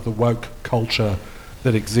about some of the woke culture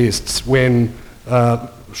that exists. When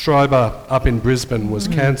Schreiber up in Brisbane was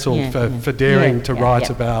cancelled for daring to write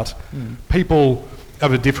about people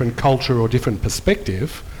of a different culture or different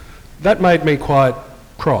perspective, that made me quite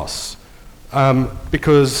cross.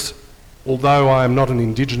 Because although I am not an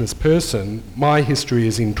Indigenous person, my history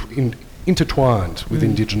is intertwined with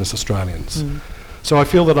Indigenous Australians. So I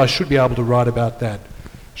feel that I should be able to write about that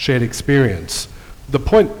shared experience. The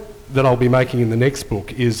point that I'll be making in the next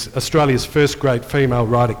book is Australia's first great female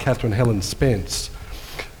writer, Catherine Helen Spence,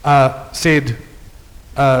 said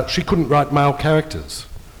she couldn't write male characters.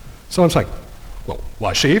 So I'm saying, well,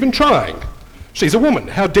 why is she even trying? She's a woman.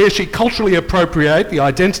 How dare she culturally appropriate the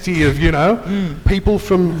identity of, people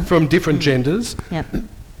from different genders? Yep.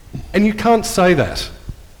 And you can't say that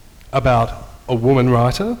about a woman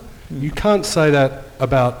writer. You can't say that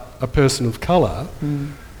about a person of colour.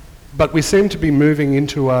 But we seem to be moving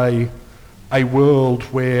into a world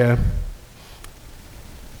where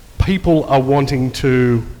people are wanting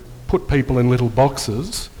to put people in little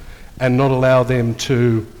boxes and not allow them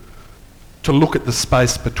to look at the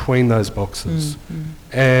space between those boxes.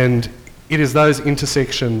 And it is those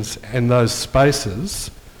intersections and those spaces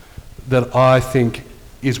that I think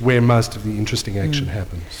is where most of the interesting action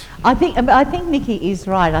happens. I think Nikki is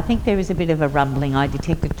right. I think there is a bit of a rumbling I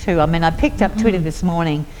detected too. I mean, I picked up Twitter this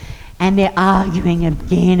morning and they're arguing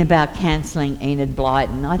again about cancelling Enid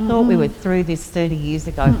Blyton. I thought we were through this 30 years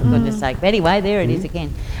ago, for goodness sake. But anyway, there it is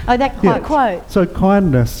again. Oh, that quote. So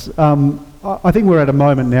kindness, I think we're at a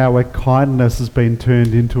moment now where kindness has been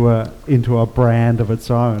turned into a brand of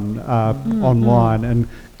its own online, and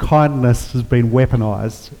kindness has been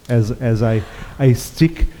weaponised as a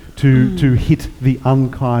stick to hit the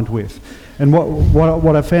unkind with. And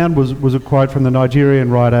what I found was a quote from the Nigerian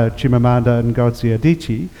writer Chimamanda Ngozi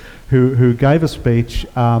Adichie, who gave a speech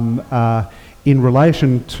in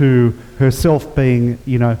relation to herself being,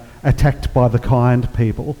 attacked by the kind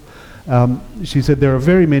people. She said there are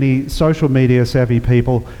very many social media savvy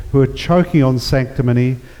people who are choking on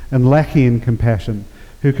sanctimony and lacking in compassion,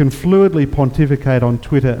 who can fluidly pontificate on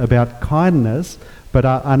Twitter about kindness but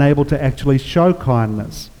are unable to actually show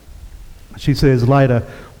kindness. She says later,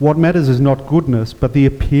 what matters is not goodness but the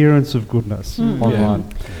appearance of goodness online.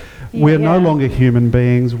 We're no longer human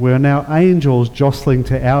beings, we're now angels jostling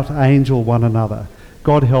to out-angel one another.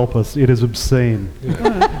 God help us, it is obscene.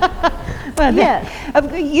 Well,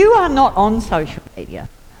 you are not on social media.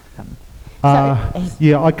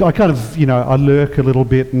 I kind of, I lurk a little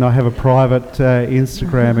bit, and I have a private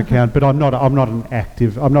Instagram account, but I'm not an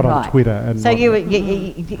active. I'm not on Twitter. And so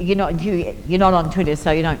you're not on Twitter, so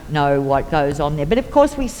you don't know what goes on there. But of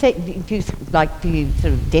course, do you sort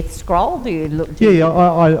of death scroll? Do you look?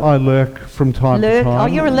 I lurk from time to time. Oh,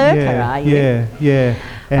 you're a lurker, are you? Yeah.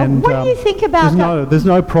 And what do you think about that? There's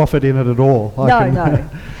no profit in it at all. No.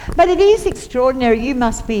 But it is extraordinary. You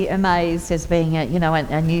must be amazed, as being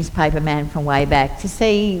a newspaper man from way back, to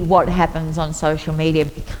see what happens on social media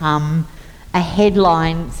become a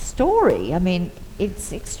headline story. I mean,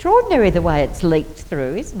 it's extraordinary the way it's leaked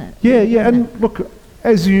through, isn't it? Yeah. And look,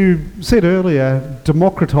 as you said earlier,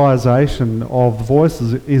 democratisation of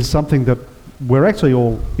voices is something that we're actually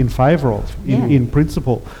all in favour of in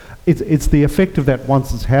principle. It's the effect of that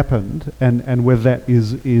once it's happened, and whether that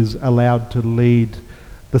is allowed to lead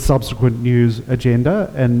the subsequent news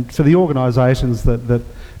agenda. And for the organisations that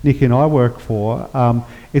Nikki and I work for,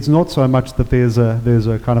 it's not so much that there's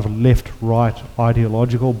a kind of left-right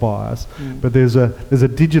ideological bias, but there's a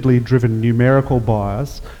digitally driven numerical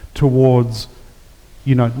bias towards,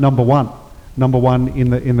 number one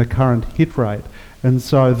in the current hit rate. And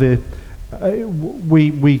so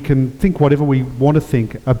we can think whatever we want to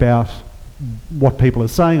think about what people are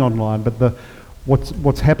saying online, but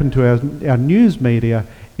what's happened to our news media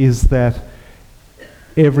is that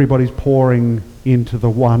everybody's pouring into the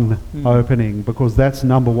one opening, because that's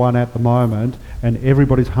number one at the moment, and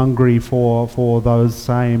everybody's hungry for those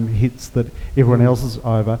same hits that everyone else is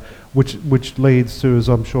over, which leads to, as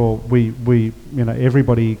I'm sure we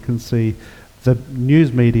everybody can see, the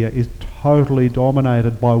news media is totally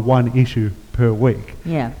dominated by one issue per week.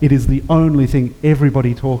 Yeah. It is the only thing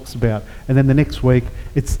everybody talks about, and then the next week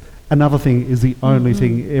it's another thing is the only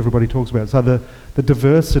thing everybody talks about. So the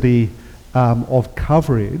diversity of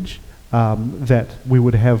coverage that we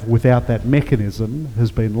would have without that mechanism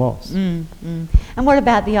has been lost. And what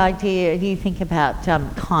about the idea, do you think about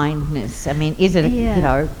kindness? I mean, is it,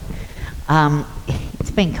 it's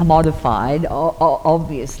been commodified,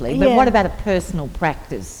 obviously, but what about a personal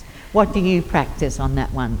practice? What do you practice on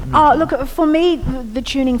that one? Oh, look, for me, the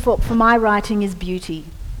tuning fork for my writing is beauty.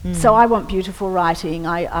 So I want beautiful writing.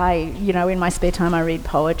 I in my spare time I read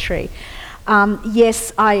poetry.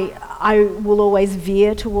 Yes, I will always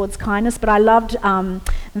veer towards kindness, but I loved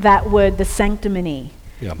that word, the sanctimony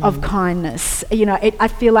of kindness. I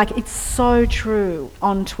feel like it's so true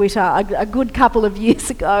on Twitter. A good couple of years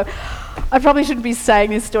ago, I probably shouldn't be saying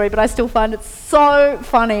this story, but I still find it so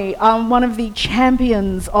funny. One of the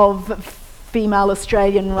champions of female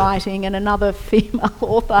Australian writing and another female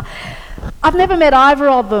author, I've never met either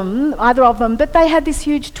of them, but they had this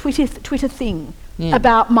huge Twitter thing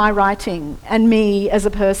about my writing and me as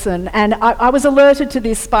a person, and I was alerted to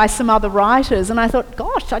this by some other writers, and I thought,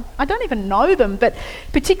 gosh, I don't even know them, but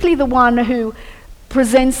particularly the one who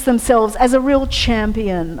presents themselves as a real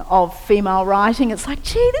champion of female writing. It's like,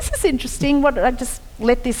 gee, this is interesting. What, I just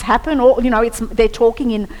let this happen? Or, they're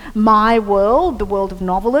talking in my world, the world of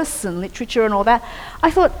novelists and literature and all that. I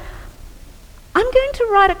thought, I'm going to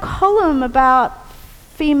write a column about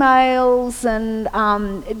females and,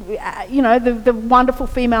 the wonderful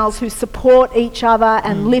females who support each other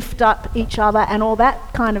and lift up each other and all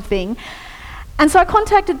that kind of thing. And so I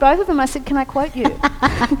contacted both of them. I said, can I quote you?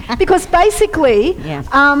 Because basically,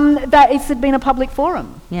 that it had been a public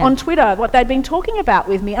forum on Twitter, what they'd been talking about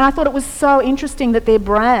with me. And I thought it was so interesting that their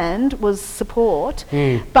brand was support.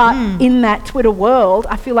 But in that Twitter world,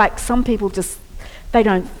 I feel like some people just, they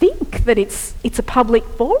don't think that it's a public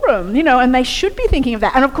forum, and they should be thinking of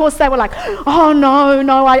that. And of course they were like, oh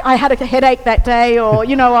no, I had a headache that day, or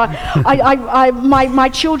my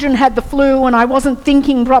children had the flu and I wasn't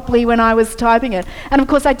thinking properly when I was typing it. And of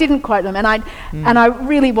course I didn't quote them, and I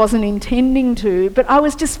really wasn't intending to, but I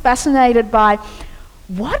was just fascinated by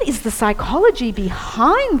what is the psychology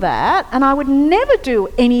behind that, and I would never do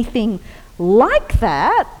anything like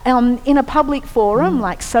that in a public forum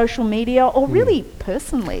like social media, or really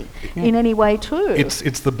personally in any way too.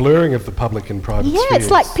 It's the blurring of the public and private spheres. It's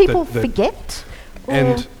like people forget.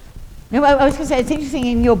 And no, I was going to say, it's interesting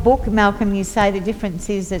in your book, Malcolm, you say the difference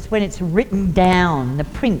is that when it's written down, the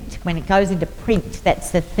print, when it goes into print, that's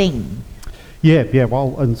the thing. Yeah,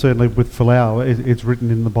 well, and certainly with Folau, it's written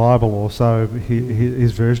in the Bible, or so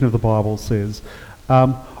his version of the Bible says.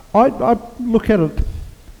 I look at it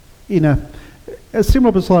in a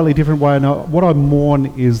similar but slightly different way. Now, what I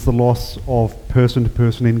mourn is the loss of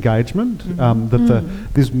person-to-person engagement,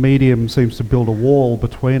 this medium seems to build a wall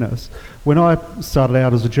between us. When I started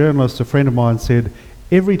out as a journalist, a friend of mine said,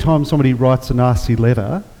 every time somebody writes a nasty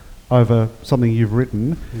letter over something you've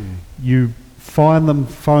written, you find them,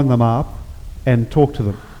 phone them up and talk to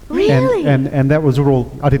them. Really? And that was a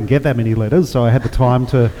rule. I didn't get that many letters, so I had the time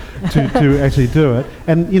to actually do it.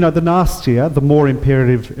 And, the nastier, the more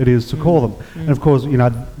imperative it is to call them. And of course,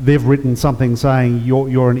 they've written something saying,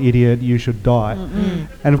 you're an idiot, you should die.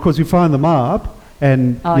 And of course, you phone them up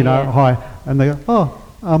and, hi, and they go,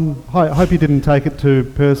 hi, I hope you didn't take it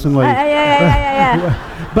too personally. Yeah.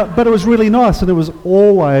 But it was really nice, and it was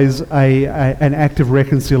always an act of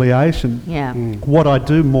reconciliation. Yeah. What I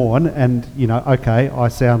do mourn, and okay, I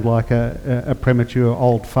sound like a premature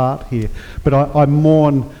old fart here, but I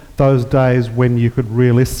mourn those days when you could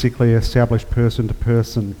realistically establish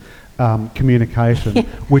person-to-person communication,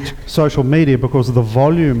 which social media, because of the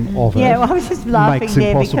volume of it, Yeah, well, I was just laughing makes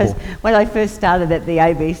there impossible. because when I first started at the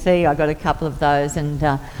ABC, I got a couple of those, and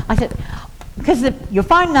I said, because your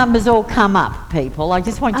phone numbers all come up, people. I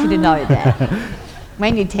just want you to know that.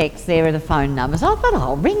 When you text, there are the phone numbers. I thought,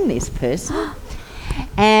 I'll ring this person.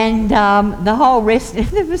 And the whole rest,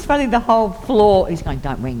 it was funny, the whole floor is going,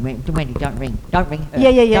 don't ring, Wendy, don't ring her. Yeah, don't ring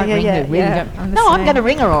her, really yeah, don't. I'm the No, I'm same. going to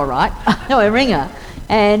ring her, all right. No, I ring her.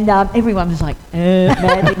 And everyone was like,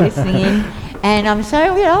 madly listening in. And I'm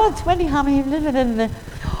so, it's Wendy Harmony.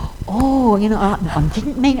 Oh, I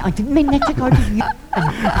didn't mean that to go to you.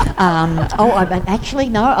 Actually,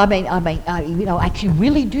 no. Actually,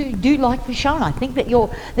 really do like the show, and I think that you're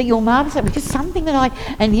marvellous. It was just something that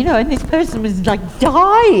and this person was like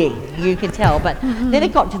dying. You could tell, but then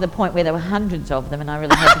it got to the point where there were hundreds of them, and I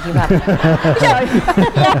really had to give up.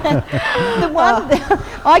 The one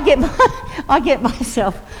I get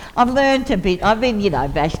myself. I've learned a bit. I've been,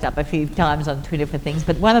 bashed up a few times on Twitter for things,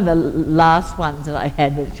 but one of the last ones that I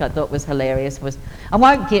had, which I thought was hilarious, was, I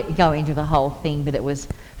won't go into the whole thing, but it was,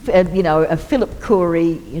 a Philip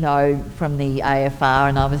Coury, from the AFR,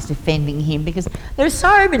 and I was defending him because there are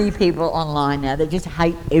so many people online now that just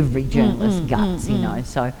hate every journalist's guts,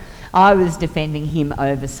 so I was defending him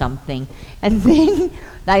over something, and then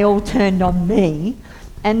they all turned on me.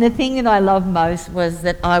 And the thing that I loved most was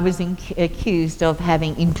that I was accused of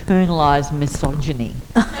having internalised misogyny.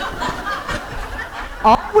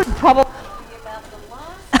 I would probably be about the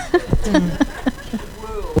last person in the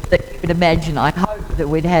world that you would imagine. I hope that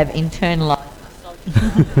we'd have internalised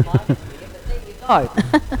misogyny in my career, but there you go.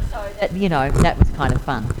 So that, that was kind of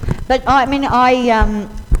fun. But I mean, I'm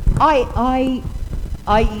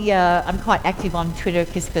quite active on Twitter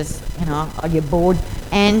because you're bored,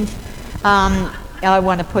 and I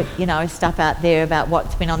want to put, stuff out there about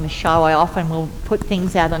what's been on the show. I often will put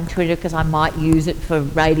things out on Twitter because I might use it for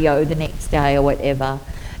radio the next day or whatever.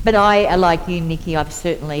 But I, like you, Nikki, I've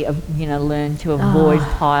certainly, learned to avoid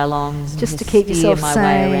pile-ons and just to keep steer yourself my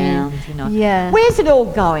sane. way around. Yeah. Where's it all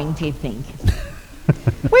going, do you think?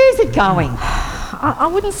 Where's it going? I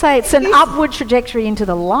wouldn't say it's an upward trajectory into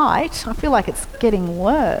the light. I feel like it's getting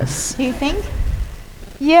worse. Do you think?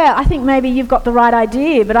 Yeah, I think maybe you've got the right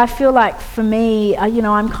idea, but I feel like for me,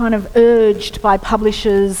 I'm kind of urged by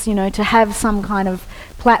publishers, to have some kind of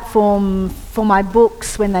platform for my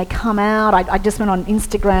books when they come out. I just went on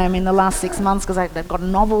Instagram in the last 6 months because they've got a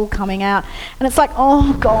novel coming out, and it's like,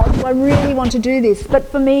 oh God, do I really want to do this? But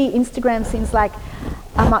for me, Instagram seems like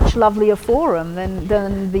a much lovelier forum than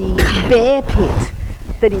the bear pit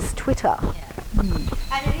that is Twitter. Yeah.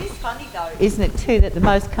 And it is funny though, isn't it too, that the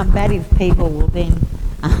most combative people will then,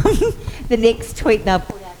 the next tweet they'll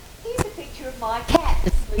put out, here's a picture of my cat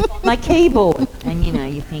asleep on my keyboard. And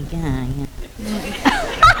you think,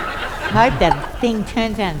 hope that thing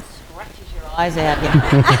turns out and scratches your eyes out.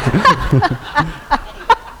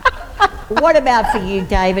 What about for you,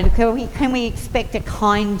 David? Can we expect a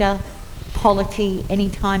kinder polity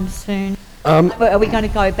anytime soon? Are we going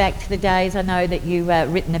to go back to the days? I know that you've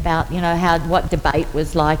written about, what debate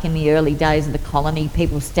was like in the early days of the colony,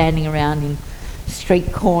 people standing around in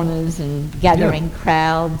street corners and gathering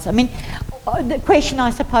crowds. I mean, the question I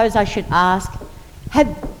suppose I should ask, this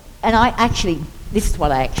is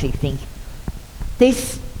what I actually think,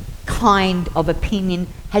 this kind of opinion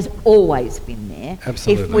has always been there.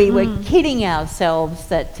 Absolutely. If we were kidding ourselves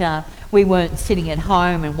that we weren't sitting at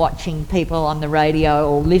home and watching people on the radio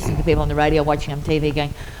or listening to people on the radio, watching on TV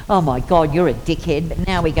going, oh my God, you're a dickhead. But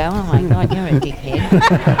now we go, oh my God, you're a dickhead.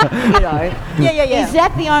 Yeah. Is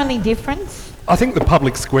that the only difference? I think the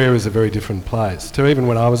public square is a very different place to even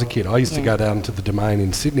when I was a kid. I used to go down to the Domain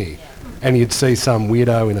in Sydney and you'd see some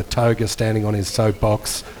weirdo in a toga standing on his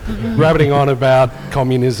soapbox rabbiting on about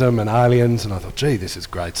communism and aliens, and I thought, gee, this is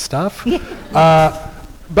great stuff.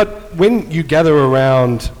 But when you gather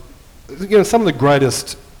around, some of the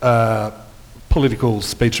greatest political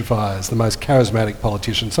speechifiers, the most charismatic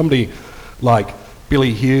politicians, somebody like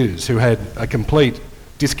Billy Hughes, who had a complete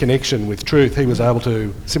disconnection with truth. He was able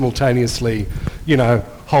to simultaneously,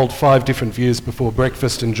 hold 5 different views before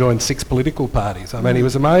breakfast and join 6 political parties. I mean, he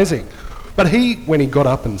was amazing. But he, when he got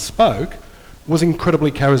up and spoke, was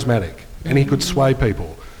incredibly charismatic and he could sway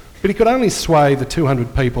people. But he could only sway the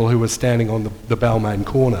 200 people who were standing on the Balmain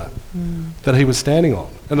corner that he was standing on.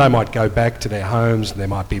 And they might go back to their homes and there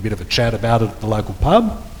might be a bit of a chat about it at the local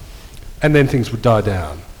pub, and then things would die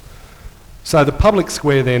down. So the public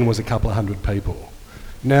square then was a couple of hundred people.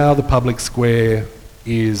 Now the public square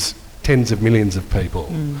is tens of millions of people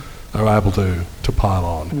are able to pile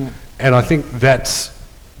on. And I think that's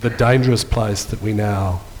the dangerous place that we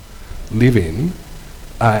now live in,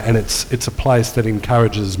 and it's a place that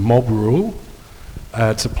encourages mob rule.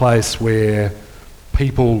 It's a place where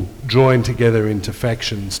people join together into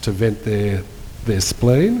factions to vent their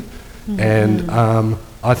spleen, and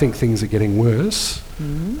I think things are getting worse,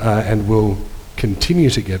 and will continue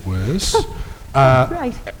to get worse.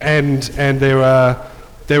 Great. And there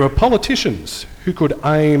are politicians who could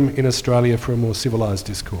aim in Australia for a more civilised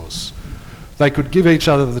discourse. They could give each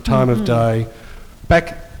other the time of day.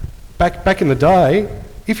 Back in the day,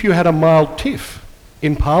 if you had a mild tiff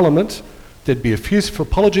in Parliament, there'd be a effusive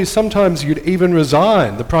apology. Sometimes you'd even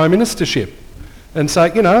resign the Prime Ministership and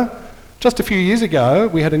say, you know, just a few years ago,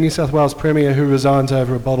 we had a New South Wales Premier who resigns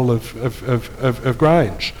over a bottle of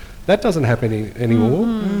Grange. That doesn't happen anymore.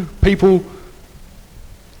 People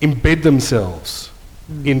embed themselves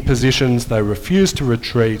in positions, they refuse to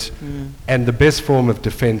retreat, and the best form of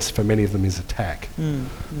defence for many of them is attack.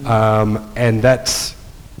 And that's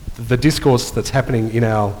the discourse that's happening in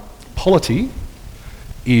our polity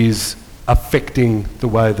is affecting the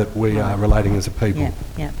way that we are relating as a people. Yeah,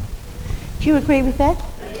 yeah. Do you agree with that?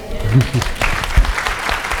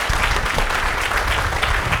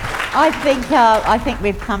 I think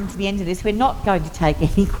we've come to the end of this. We're not going to take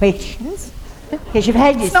any questions because you've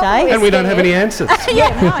had your say. And we don't have any answers. Yeah,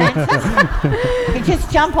 no answers. You just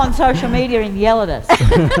jump on social media and yell at us.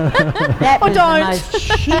 That was the most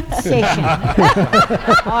shit session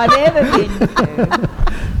I've ever been to.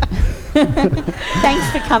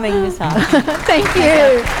 Thanks for coming this afternoon. Thank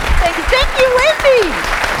you. Thank you,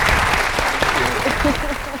 Wendy.